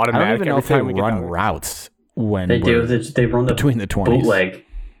 But they're I automatic don't even know every if they time we get run down there. routes when They we're do. They run the between the 20s. bootleg.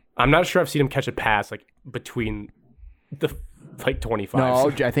 I'm not sure I've seen him catch a pass between the 25.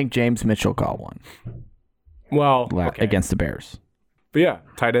 No, I think James Mitchell caught one Well, okay. against the Bears. But yeah,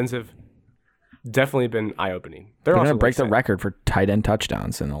 tight ends have definitely been eye-opening. They're going also to break the setting- record for tight end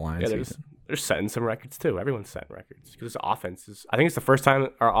touchdowns in the Lions Yeah, season. they're setting some records too. Everyone's setting records because this offense is. I think it's the first time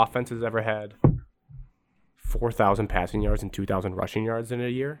our offense has ever had 4,000 passing yards and 2,000 rushing yards in a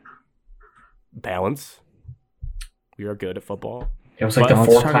year. Balance. We are good at football. It was the Let's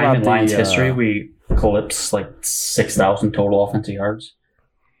 4th talk time about in Lions the, history we collapsed 6,000 total offensive yards.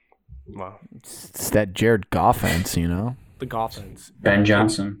 Wow, It's that Jared Goffense, the offense Ben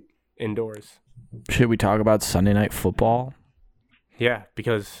Johnson. indoors. Should we talk about Sunday Night Football? Yeah,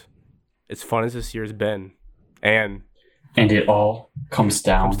 because as fun as this year's been, and And it all comes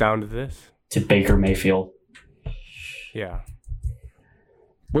down to this. to Baker Mayfield. Yeah.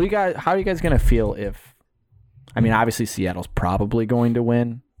 How are you guys going to feel if, obviously Seattle's probably going to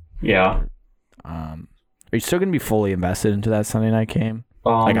win. Yeah. Are you still going to be fully invested into that Sunday night game?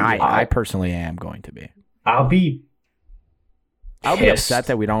 I personally am going to be. I'll be I'll be pissed. upset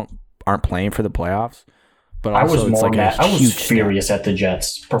that we aren't playing for the playoffs, but I also was it's more like mad. a I was huge furious at the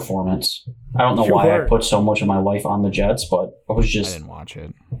Jets' performance. I don't know You why I were. put so much of my life on the Jets, but I was I just didn't watch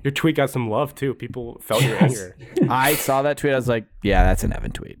it. Your tweet got some love too. People felt your Yes. anger. I saw that tweet. I was like, yeah, that's an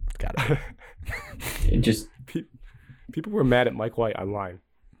Evan tweet. Got it. it just. People were mad at Mike White online.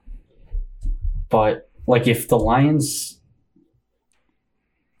 But like, if the Lions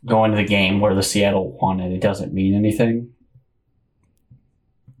go into the game where the Seattle won and it doesn't mean anything,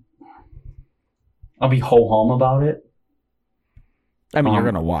 I'll be ho-hum about it. I mean, you're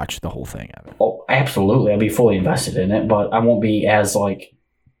Um, gonna watch the whole thing, Evan. Oh, absolutely. I'll be fully invested in it, but I won't be as like.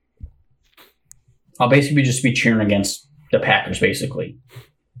 I'll basically just be cheering against the Packers, basically.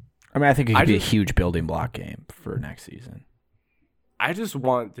 I mean, I think it could I be a just- huge building block game for next season. I just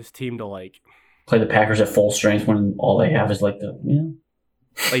want this team to Play the Packers at full strength when all they have is like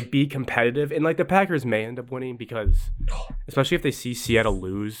be competitive, and the Packers may end up winning because, especially if they see Seattle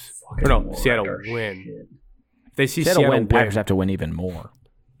lose or no, Seattle win. Shit. If they see Seattle Seattle win, win, Packers have to win even more.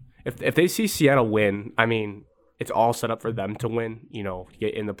 if they see Seattle win, I mean, it's all set up for them to win.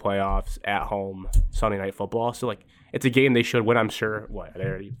 Get in the playoffs at home, Sunday Night Football. So it's a game they should win. I'm sure. What, they're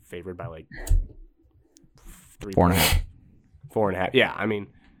already favored by 3 4.5. points. 4.5. Yeah, I mean,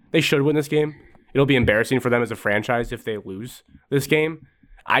 they should win this game. It'll be embarrassing for them as a franchise if they lose this game.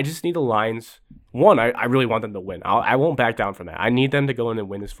 I just need the Lions. One, I really want them to win. I won't back down from that. I need them to go in and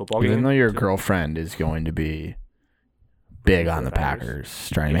win this football game. Even though your girlfriend is going to be big on the Packers,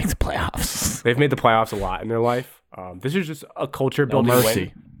 trying to make the playoffs. They've made the playoffs a lot in their life. This is just a culture No building mercy.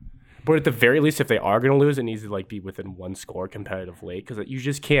 win. But at the very least, if they are going to lose, it needs to be within one score competitively, because you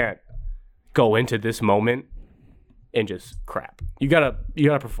just can't go into this moment and just crap. You gotta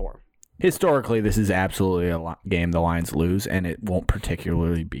perform. Historically, this is absolutely a game the Lions lose, and it won't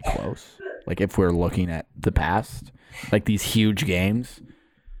particularly be close. If we're looking at the past, these huge games,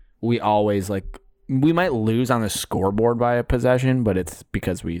 we always we might lose on the scoreboard by a possession, but it's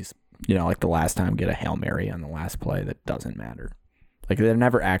because we, the last time, get a Hail Mary on the last play that doesn't matter. They're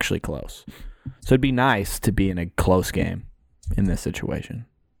never actually close. So it'd be nice to be in a close game in this situation.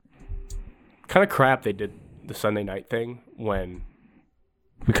 Kind of crap they did the Sunday night thing when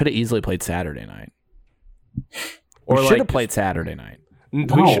We could have easily played Saturday night. or We should have played Saturday night. We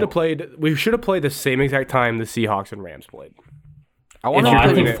should have played. We should have played the same exact time the Seahawks and Rams played. I want you're to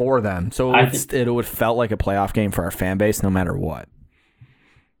doing play it- for them, so it would felt like a playoff game for our fan base, no matter what.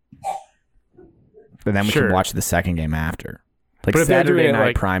 But then we Sure. could watch the second game after. But if they're doing Saturday it,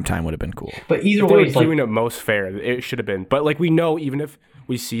 night prime time would have been cool. But either If they way, were it's doing it most fair, it should have been. But we know, even if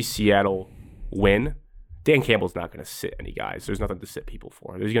we see Seattle win, Dan Campbell's not going to sit any guys. There's nothing to sit people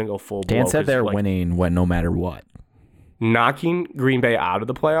for. He's going to go full blow. Dan said 'cause, they're winning no matter what. knocking Green Bay out of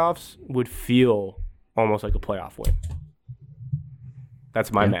the playoffs would feel almost like a playoff win.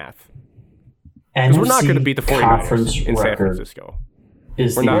 That's my math. Because we're not going to beat the 49ers in San Francisco.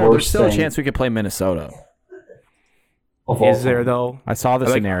 Is We're the not. There's worst still a thing chance we could play Minnesota. of all Is there, time. though? I saw the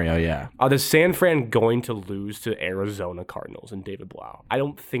Like- scenario, yeah. Are the San Fran going to lose to Arizona Cardinals and David Blau? I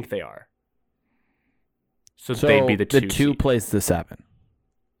don't think they are. So they'd be the two. seed. plays the 7.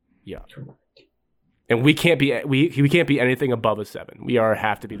 Yeah. And we can't be we can't be anything above a 7. We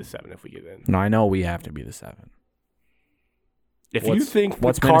have to be the 7 if we get in. No, I know we have to be the 7. If you think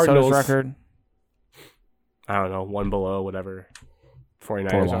what's the Cardinals Minnesota's record? I don't know, one below whatever 49ers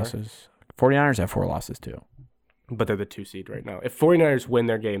 4 are. losses. 49ers have 4 losses too. But they're the 2 seed right now. If 49ers win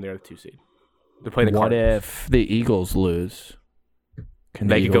their game, they're the 2 seed. They're playing the What Cardinals. if the Eagles lose? Can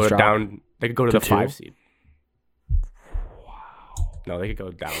the They could Eagles go drop? down. They could go to to the 2? 5 seed. No, they could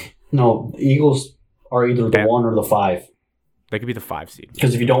go down. No, the Eagles are either the That- 1 or the 5. They could be the 5 seed.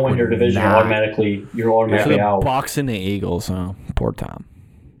 Because if you don't win your division, Nah. you're So automatically the out. Bucks and the Eagles, huh? Poor Tom.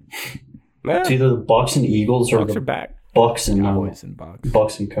 Eh, It's either the Bucks and Eagles or Bucks are the back. Bucks and Cowboys and Bucks.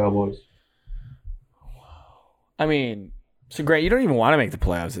 Bucks and Cowboys. I mean, so great. You don't even want to make the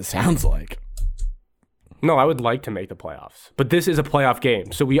playoffs, it sounds like. No, I would like to make the playoffs. But this is a playoff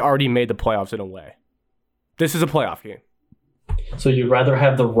game, so we already made the playoffs in a way. This is a playoff game. So you'd rather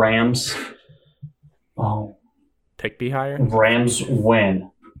have the Rams Pick be higher? Rams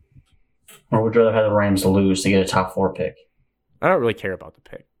win, or would you rather have the Rams lose to get a top 4 pick? I don't really care about the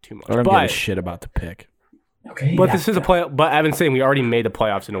pick too much. I don't give a But, shit about the pick. Okay, but yeah. this is a play. But I've been saying we already made the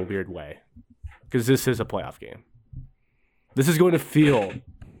playoffs in a weird way. Because this is a playoff game. This is going to feel...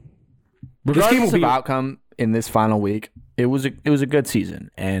 Regardless will be- of outcome in this final week, it was a good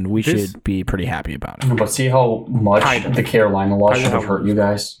season, and we This- should be pretty happy about it. But see how much Kind of. the Carolina loss Kind of should have how- hurt you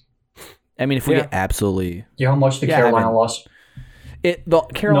guys. I mean, if we Yeah. get absolutely You know how much the Yeah, Carolina Evan. loss. the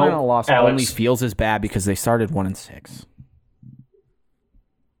Carolina No, loss Alex. only feels as bad because they started 1-6.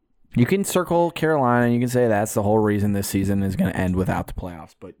 You can circle Carolina and you can say that's the whole reason this season is going to end without the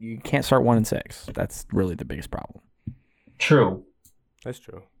playoffs, but you can't start 1-6. That's really the biggest problem. True. That's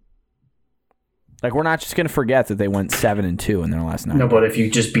true. Like, we're not just going to forget that they went 7-2 in their last 9. No, but if you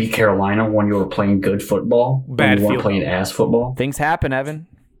just beat Carolina when you were playing good football, when you weren't playing ass football, things happen, Evan.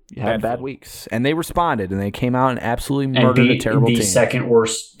 You had bad weeks, and they responded, and they came out and absolutely and murdered a beat terrible the team. second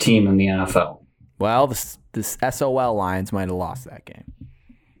worst team in the NFL. Well, this SOL Lions might have lost that game.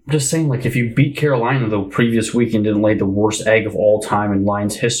 I'm just saying, like, if you beat Carolina the previous week and didn't lay the worst egg of all time in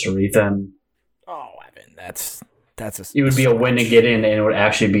Lions history, then Evan, that's it would be a win to get in, and it would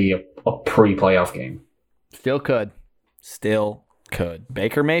actually be a pre-playoff game. Still could.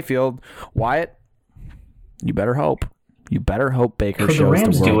 Baker Mayfield, Wyatt, you better hope. You better hope Baker Could shows the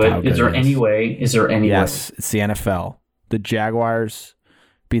Rams the world do how it? good Is there he any way? Is there any way? Yes, it's the NFL. The Jaguars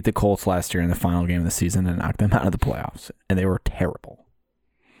beat the Colts last year in the final game of the season and knocked them out of the playoffs, and they were terrible.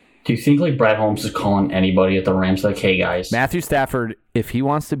 Do you think like Brad Holmes is calling anybody at the Rams like, hey guys? Matthew Stafford, if he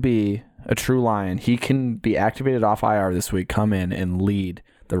wants to be a true Lion, he can be activated off IR this week, come in and lead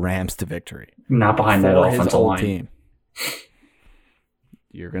the Rams to victory. Not behind that for his offensive old line. team.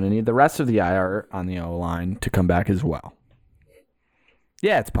 You're going to need the rest of the IR on the O-line to come back as well.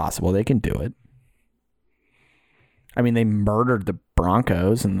 Yeah, it's possible. They can do it. I mean, they murdered the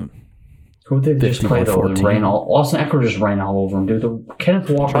Broncos and Who did they just play though? 51-14. Austin Eckler just ran all over him, dude. Kenneth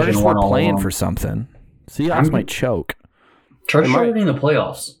Walker Chargers just were run all over playing him. for something. Seahawks might choke. Chargers are already in the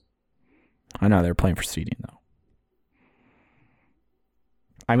playoffs. I know, they're playing for seeding, though.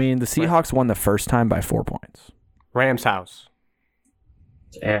 I mean, the Seahawks won the first time by 4 points. Rams house.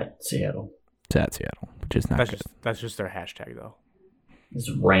 It's at Seattle. It's at Seattle, which is not good. That's just their hashtag, though. It's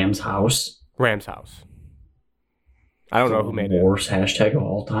Rams house. Rams house. I don't know who made it. Worst hashtag of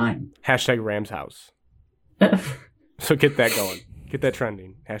all time. Hashtag Rams house. So get that going. Get that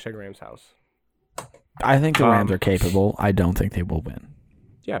trending. Hashtag Rams house. I think the Rams are capable. I don't think they will win.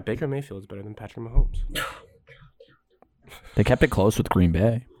 Yeah, Baker Mayfield is better than Patrick Mahomes. They kept it close with Green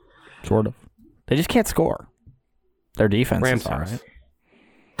Bay, sort of. They just can't score. Their defense Rams is all house. right.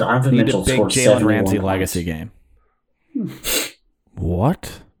 Donovan Need a Mitchell big scored Jalen 71 Ramsey points. legacy game.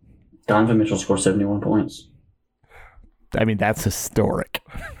 What? Donovan Mitchell scored 71 points. I mean, that's historic.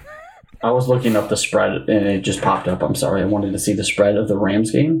 I was looking up the spread and it just popped up. I'm sorry. I wanted to see the spread of the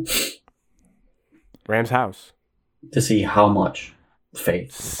Rams game Rams house. to see how much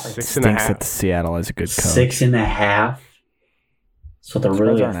faith. 6.5. Stinks that Seattle is a good coach. 6.5. So they're Spreads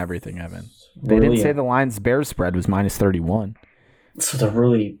really aren't everything, Evan. They really, didn't say the Lions-Bears spread was minus 31. So they're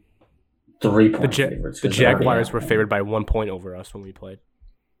really 3-point The favorites. Jaguars were favored by 1 point over us when we played.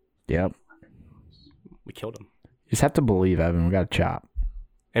 Yep. We killed them. You just have to believe, Evan. We got to chop.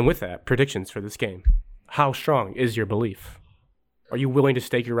 And with that, predictions for this game. How strong is your belief? Are you willing to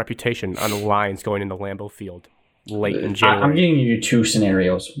stake your reputation on the Lions going into Lambeau Field late in January? I'm giving you two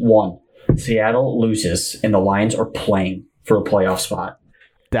scenarios. One, Seattle loses and the Lions are playing for a playoff spot.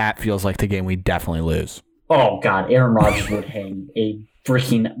 That feels like the game we definitely lose. Oh, God. Aaron Rodgers would hang a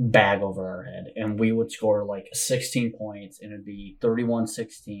freaking bag over our head, and we would score like 16 points, and it would be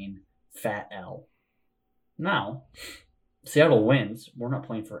 31-16, fat L. Now, Seattle wins. We're not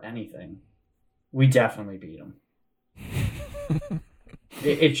playing for anything. We definitely beat them.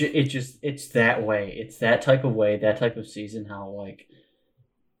 It's that way. It's that type of way, that type of season, how like,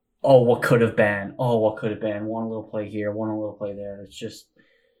 oh, what could have been? Oh, what could have been? One little play here, one little play there. It's just,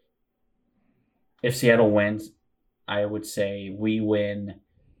 if Seattle wins, I would say we win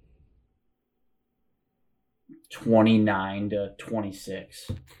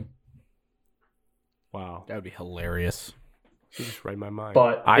 29-26. Wow. That would be hilarious. You just read my mind.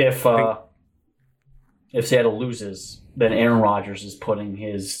 But if Seattle loses, then Aaron Rodgers is putting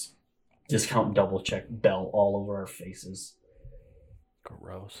his discount double check bell all over our faces.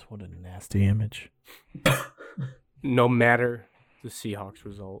 Gross. What a nasty image. No matter the Seahawks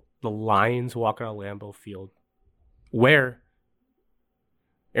result, the Lions walk on Lambeau Field, where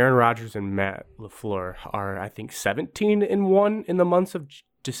Aaron Rodgers and Matt LaFleur are, I think, 17-1 in the months of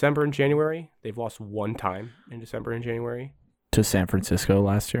December and January. They've lost one time in December and January. To San Francisco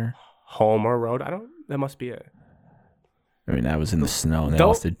last year? Home or road? That must be it. I mean, that was in the snow, and they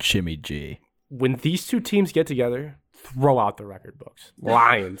lost to Jimmy G. When these two teams get together, throw out the record books.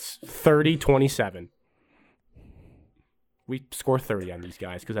 Lions, 30-27. We score 30 on these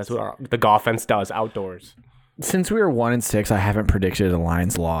guys because that's what the offense does outdoors. Since we were 1-6, I haven't predicted a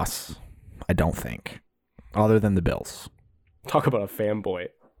Lions loss. I don't think. Other than the Bills. Talk about a fanboy.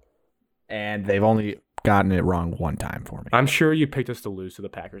 And they've only gotten it wrong one time for me. I'm sure you picked us to lose to the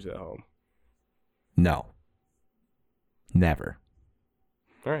Packers at home. No. Never.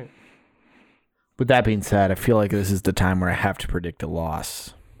 All right. With that being said, I feel like this is the time where I have to predict a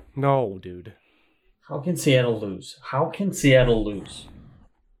loss. No, dude. How can Seattle lose? How can Seattle lose?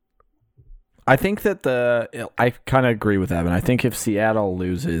 I think that I kind of agree with Evan. I think if Seattle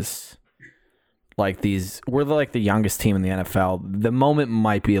loses, we're like the youngest team in the NFL. The moment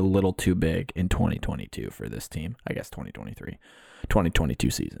might be a little too big in 2022 for this team. I guess 2022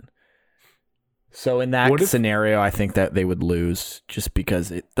 season. So in that scenario, I think that they would lose just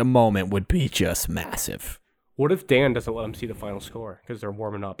because the moment would be just massive. What if Dan doesn't let them see the final score because they're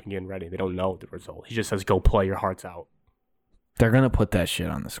warming up and getting ready? They don't know the result. He just says, "Go play your hearts out." They're gonna put that shit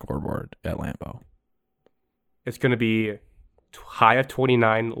on the scoreboard at Lambeau. It's gonna be high of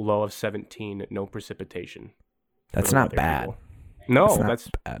 29, low of 17, no precipitation. That's not bad. People. No, that's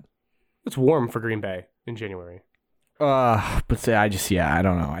bad. It's warm for Green Bay in January. But say I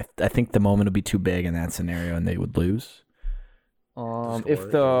don't know. I think the moment would be too big in that scenario, and they would lose.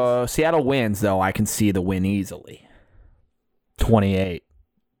 If the Seattle wins, though, I can see the win easily. 28-24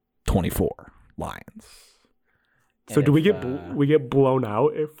 Lions. So do we get blown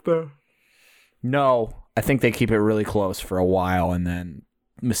out if the? No, I think they keep it really close for a while, and then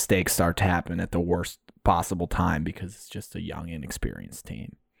mistakes start to happen at the worst possible time because it's just a young, inexperienced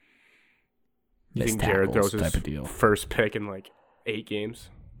team. You think Jared throws his first pick in 8 games?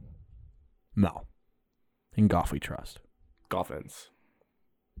 No. In Goff we trust. Goffins.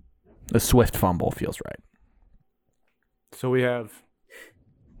 A swift fumble feels right. So we have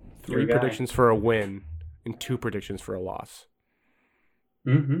 3 predictions for a win and 2 predictions for a loss.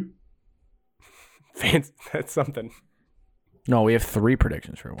 Mm-hmm. That's something. No, we have 3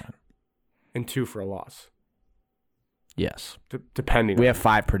 predictions for a win. And 2 for a loss. Yes. Depending. We have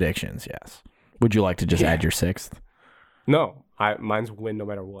 5 predictions, yes. Would you like to just add your 6th? No. Mine's win no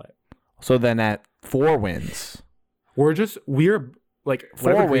matter what. So then at 4 wins. We're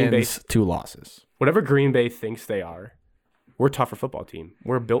 4 wins, 2 losses. Whatever Green Bay thinks they are, we're a tougher football team.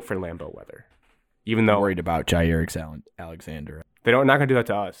 We're built for Lambeau weather. Even though worried about Jair Alexander. They're not going to do that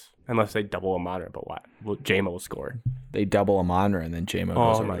to us unless they double Amon-Ra, but what? Well, J-Mo will score. They double Amon-Ra and then J-Mo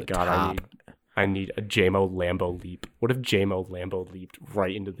goes over the top. I need a J-Mo Lambeau leap. What if J-Mo Lambeau leaped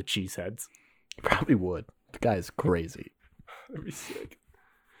right into the cheeseheads? Probably would. The guy's crazy. That'd be sick.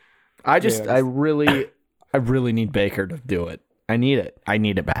 I really need Baker to do it. I need it. I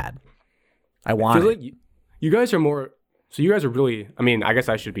need it bad. I want it. Like you guys are more. So you guys are really. I mean, I guess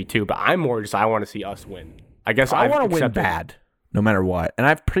I should be too, but I'm more just. I want to see us win. I guess I want to win bad, no matter what. And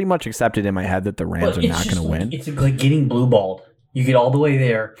I've pretty much accepted in my head that the Rams are not going to win. It's like getting blue balled. You get all the way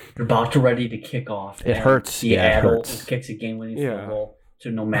there. You're about to ready to kick off. It hurts. Seattle it hurts. Kicks a game-winning field goal. So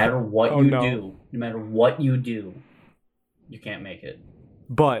no matter what you do, you can't make it.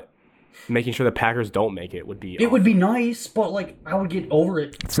 But making sure the Packers don't make it would be. It would be nice, but I would get over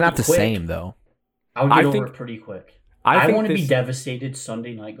it. It's not the same though. I would get over it pretty quick. I want to be devastated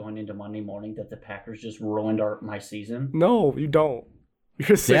Sunday night going into Monday morning that the Packers just ruined my season. No, you don't.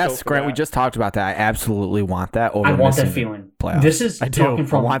 Yes, Grant, we just talked about that. I absolutely want that over. I want that feeling. Playoffs. This is talking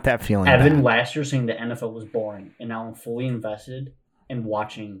from I want that feeling. Evan last year saying the NFL was boring, and now I'm fully invested in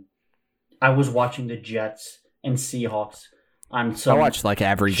watching. I was watching the Jets and Seahawks on some. I watched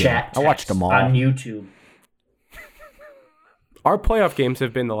every game. I watched them all on YouTube. Our playoff games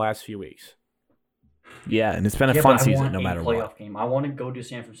have been the last few weeks. Yeah, and it's been a fun season no matter what. Game. I want to go to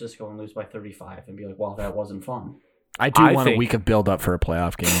San Francisco and lose by 35 and be like, "Wow, that wasn't fun." I want a week of build up for a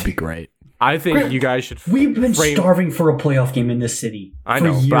playoff game. It'd be great. I think you guys should. We've been starving for a playoff game in this city. I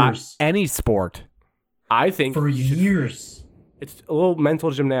know, years. Any sport. I think for years. It's a little mental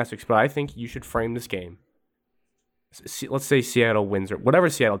gymnastics, but I think you should frame this game. Let's say Seattle wins or whatever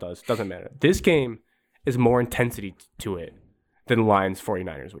Seattle does. Doesn't matter. This game is more intensity to it than Lions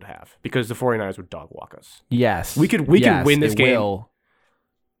 49ers would have because the 49ers would dog walk us. Yes. We can win this game. Will.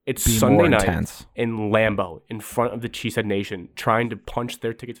 It's Sunday night in Lambeau, in front of the Cheesehead Nation, trying to punch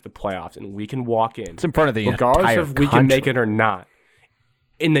their ticket to the playoffs, and we can walk in. It's in front of the regardless entire if we can make it or not.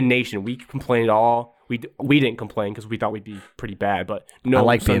 In the nation, we complained all. We didn't complain because we thought we'd be pretty bad, but no. I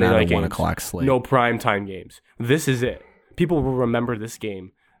like Sunday being on a games, 1 o'clock slate. No primetime games. This is it. People will remember this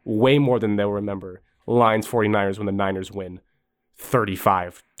game way more than they'll remember Lions 49ers when the Niners win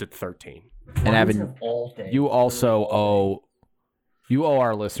 35-13. And Evan, you also owe. You owe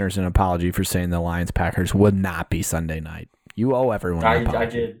our listeners an apology for saying the Lions-Packers would not be Sunday night. You owe everyone an apology. I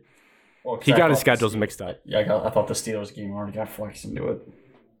did. Well, he got his schedules mixed up. Yeah, I thought the Steelers game already got flexed into it.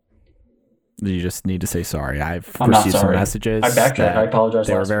 You just need to say sorry. I've received some messages. I backtracked. I apologize.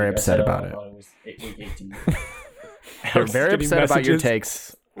 They were very upset about it. It was week 18. They were very upset about your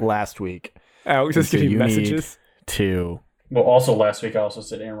takes last week. Alex is getting messages. To Well, also last week I also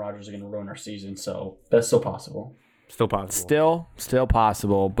said Aaron Rodgers is going to ruin our season, so that's still possible. Still possible. Still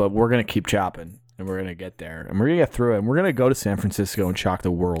possible, but we're gonna keep chopping, and we're gonna get there, and we're gonna get through it, and we're gonna go to San Francisco and shock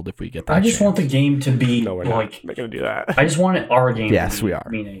the world if we get that. I just want the game to be No, we're like. not going to do that. I just wanted our game Yes, to we are.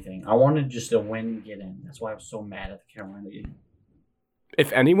 mean anything. I wanted just a win and get in. That's why I was so mad at the Carolina game.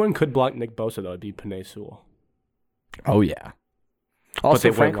 If anyone could block Nick Bosa, though, it'd be Penei Sewell. Oh yeah. Also,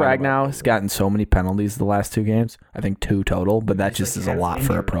 they Frank wouldn't line him Ragnow up. has gotten so many penalties the last 2 games. I think 2 total, but that He's just like is a half lot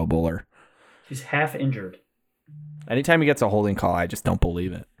for a injured. Pro Bowler. He's half injured. Anytime he gets a holding call, I just don't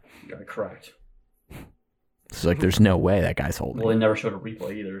believe it. You got it correct. It's like there's no way that guy's holding. Well, they never showed a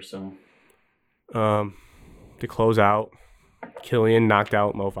replay either, so. To close out, Killian knocked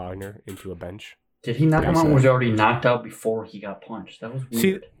out Mo Wagner into a bench. Did he knock him out? Or was he already knocked out before he got punched? That was weird.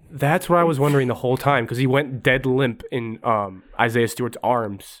 See, that's what I was wondering the whole time because he went dead limp in Isaiah Stewart's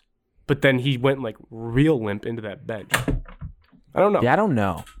arms, but then he went like real limp into that bench. I don't know. Yeah, I don't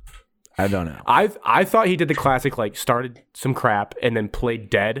know. I thought he did the classic like started some crap and then played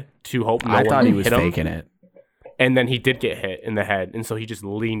dead to hope no I one thought he was hit him. faking it. And then he did get hit in the head, and so he just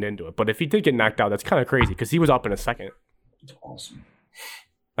leaned into it. But if he did get knocked out, that's kind of crazy because he was up in a second. It's awesome.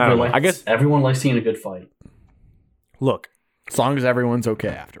 I don't know. I guess everyone likes seeing a good fight. look, As long as everyone's okay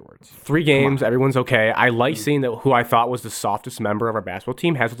afterwards. 3 games, everyone's okay. I like seeing that who I thought was the softest member of our basketball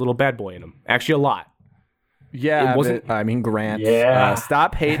team has a little bad boy in him. Actually, a lot. Yeah, It wasn't- I mean Grant. Yeah.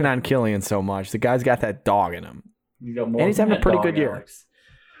 Stop hating on Killian so much. The guy's got that dog in him. You got more And he's than having a that pretty dog, good year. Alex.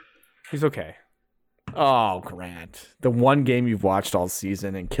 He's okay. Oh, Grant. The one game you've watched all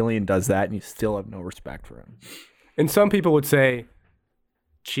season, and Killian does that, and you still have no respect for him. And some people would say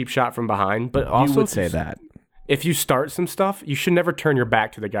cheap shot from behind, but also You would say that. if you start some stuff, you should never turn your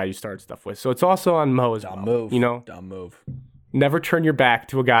back to the guy you start stuff with. So it's also on Mo as well. You know, Dumb move. never turn your back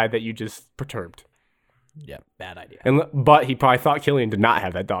to a guy that you just perturbed. Yeah, bad idea. But he probably thought Killian did not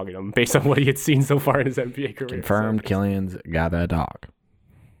have that dog in him based on what he had seen so far in his NBA career. Confirmed, Killian's got that dog.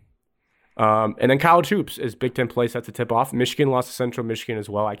 And then college hoops is Big Ten play set to tip off. Michigan lost to Central Michigan as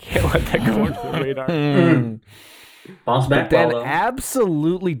well. I can't let that go under the radar. Bounce back, But then well, though.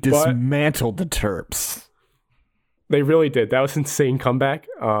 absolutely dismantled the Terps. They really did. That was an insane comeback.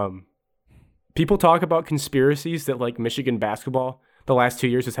 People talk about conspiracies that like Michigan basketball the last 2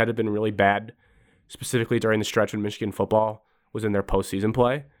 years has had been really bad, specifically during the stretch when Michigan football was in their postseason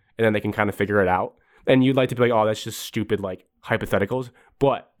play, and then they can kind of figure it out. And you'd like to be like, oh, that's just stupid, like hypotheticals.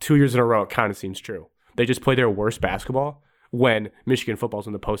 But 2 years in a row, it kind of seems true. They just play their worst basketball when Michigan football's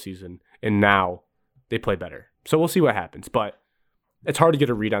in the postseason, and now they play better. So we'll see what happens. But it's hard to get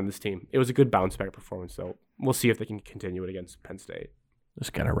a read on this team. It was a good bounce back performance, though. We'll see if they can continue it against Penn State.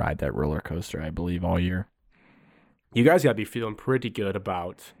 Just got to ride that roller coaster, I believe, all year. You guys got to be feeling pretty good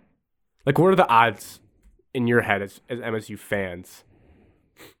about, like, what are the odds in your head as MSU fans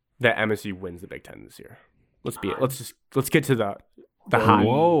that MSU wins the Big Ten this year? Let's get to the hot.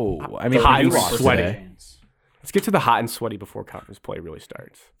 Whoa. I mean, hot we and lost sweaty. today. Let's get to the hot and sweaty before conference play really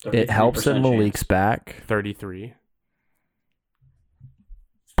starts. It helps that 33% Malik's chance. back. 33.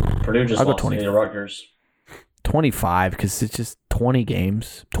 Purdue just I'll go lost 20. to Rutgers. 25, because it's just 20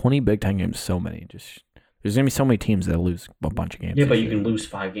 games. 20 Big Ten games, so many. There's going to be so many teams that lose a bunch of games. Yeah, but this you year. can lose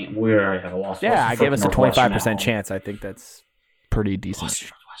 5 games. We already have a loss. Yeah, I gave us a Northwestern 25% at home. chance. I think that's pretty decent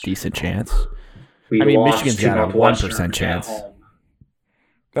chance. We I mean, lost Michigan's to got a Northwestern 1% at chance. home.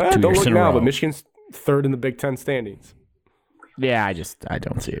 Don't years look in a now, row. but Michigan's third in the Big Ten standings. Yeah, I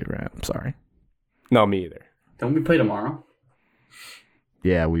don't see it, Grant. I'm sorry. No, me either. Don't we play tomorrow?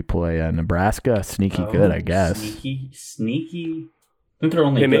 Yeah, we play Nebraska. Sneaky good, I guess. Sneaky. I think they're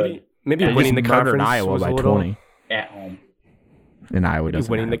only Yeah, good maybe And winning the Just murdered conference Iowa was by a little, 20. at home. And Iowa maybe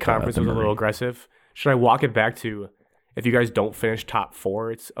doesn't winning the have, conference was a little Murray. aggressive. Should I walk it back to if you guys don't finish top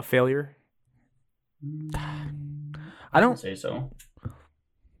 4, it's a failure? I don't say so.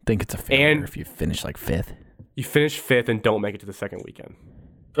 think it's a failure And- if you finish like 5th. You finish 5th and don't make it to the second weekend.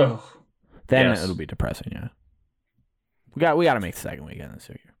 Ugh. Then Yes. it'll be depressing, yeah. We got to make the second weekend this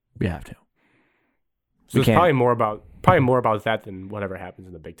year. We have to. So We it's can't. probably more about that than whatever happens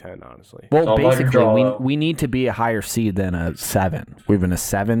in the Big Ten, honestly. Well, all about your basically, draw. we need to be a higher seed than a 7. We've been a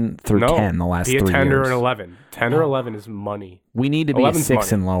 7 through No, 10 the last be 3 a 10 years. or an 11. 10 or 11 is money. We need to be a 11's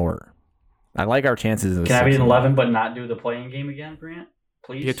 6 money. and lower. I like our chances of Can I be 6 an and 11 but not do the playing game again, Grant?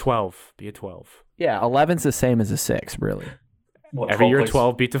 Please. Be a 12. Be a 12. Yeah, 11's the same as a 6, really. What, Every year, plays-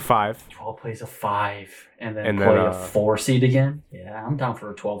 12 beat to 5. 12 plays a 5 and then And play then, a 4 seed again. Yeah, I'm down for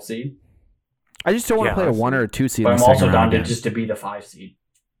a 12 seed. I just don't want to Yeah, play a honestly. 1 or a 2 seed But in I'm the also second down round to again. just to be the 5 seed.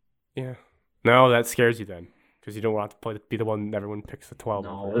 Yeah. No, that scares you then. Because you don't want to be the one everyone picks the 12.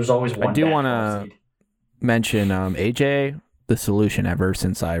 No, over. there's always one. do bad wanna- 12 seed. mention AJ, the solution ever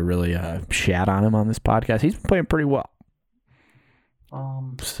since I really shat on him on this podcast. He's been playing pretty well.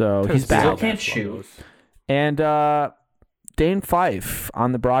 So he's Still back. can't shoot. And Dane Fife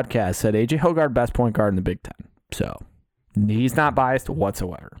on the broadcast said AJ Hoggard best point guard in the Big Ten. So he's not biased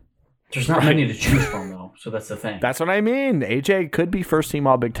whatsoever. There's not many to choose from, though, so that's the thing. That's what I mean. AJ could be first team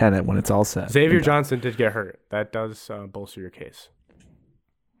All Big Ten when it's all said. Xavier Johnson did get hurt. That does bolster your case.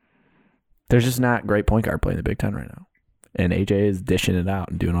 There's just not great point guard playing the Big Ten right now. And AJ is dishing it out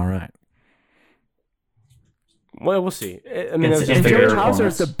and doing all right. Well, we'll see. I mean, It's And fair Jaden Hauser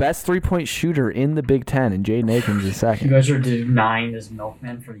is performance. the best 3-point shooter in the Big Ten, and Jaden Akins is You second. guys are denying this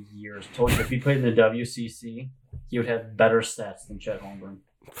milkman for years. Told you if he played in the WCC, he would have better stats than Chet Holmgren.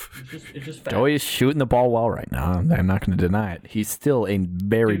 It's just fact. Joey is shooting the ball well right now. I'm not going to deny it. He's still a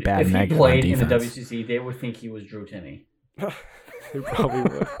very Dude, bad if he negative on played in the defense. WCC, they would think he was Drew Timme. They probably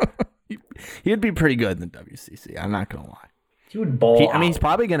would. He'd be pretty good in the WCC. I'm not going to lie. He would ball I mean, he's out.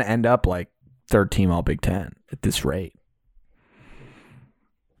 probably going to end up like third team All Big Ten at this rate.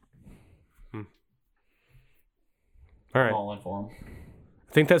 All right. All in for him.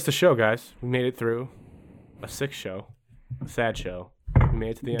 I think that's the show, guys. We made it through a sick show, a sad show. We made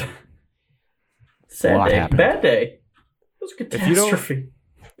it to the end. Sad lot day. happened. Bad day. It was a If you don't- catastrophe.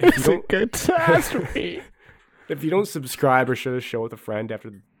 If you don't, catastrophe. if you don't subscribe or share the show with a friend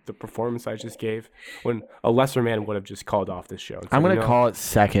after the performance I just gave, when a lesser man would have just called off this show. I'm going to call it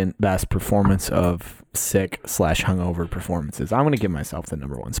second best performance of sick/hungover performances. I'm going to give myself the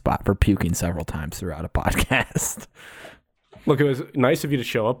number one spot for puking several times throughout a podcast. Look, it was nice of you to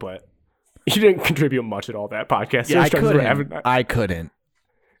show up, but you didn't contribute much at all to that podcast. Yeah, I There's times where couldn't. I couldn't.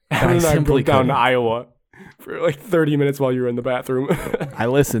 Evan and I simply broke down to couldn't. Iowa for like 30 minutes while you were in the bathroom. I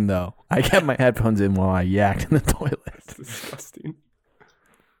listened, though. I kept my headphones in while I yacked in the toilet. It's disgusting.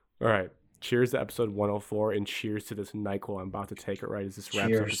 All right. Cheers to episode 104 and cheers to this NyQuil I'm about to take it right as this wraps up.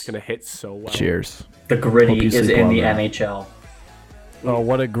 Cheers. It's going to hit so well. Cheers. The Hope gritty you is sleep in well the now. NHL. Oh,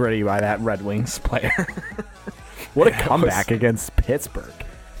 what a gritty by that Red Wings player. What a comeback against Pittsburgh.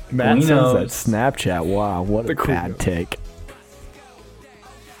 Matt Who sends that knows? Snapchat. Wow, what a The bad Queen. take.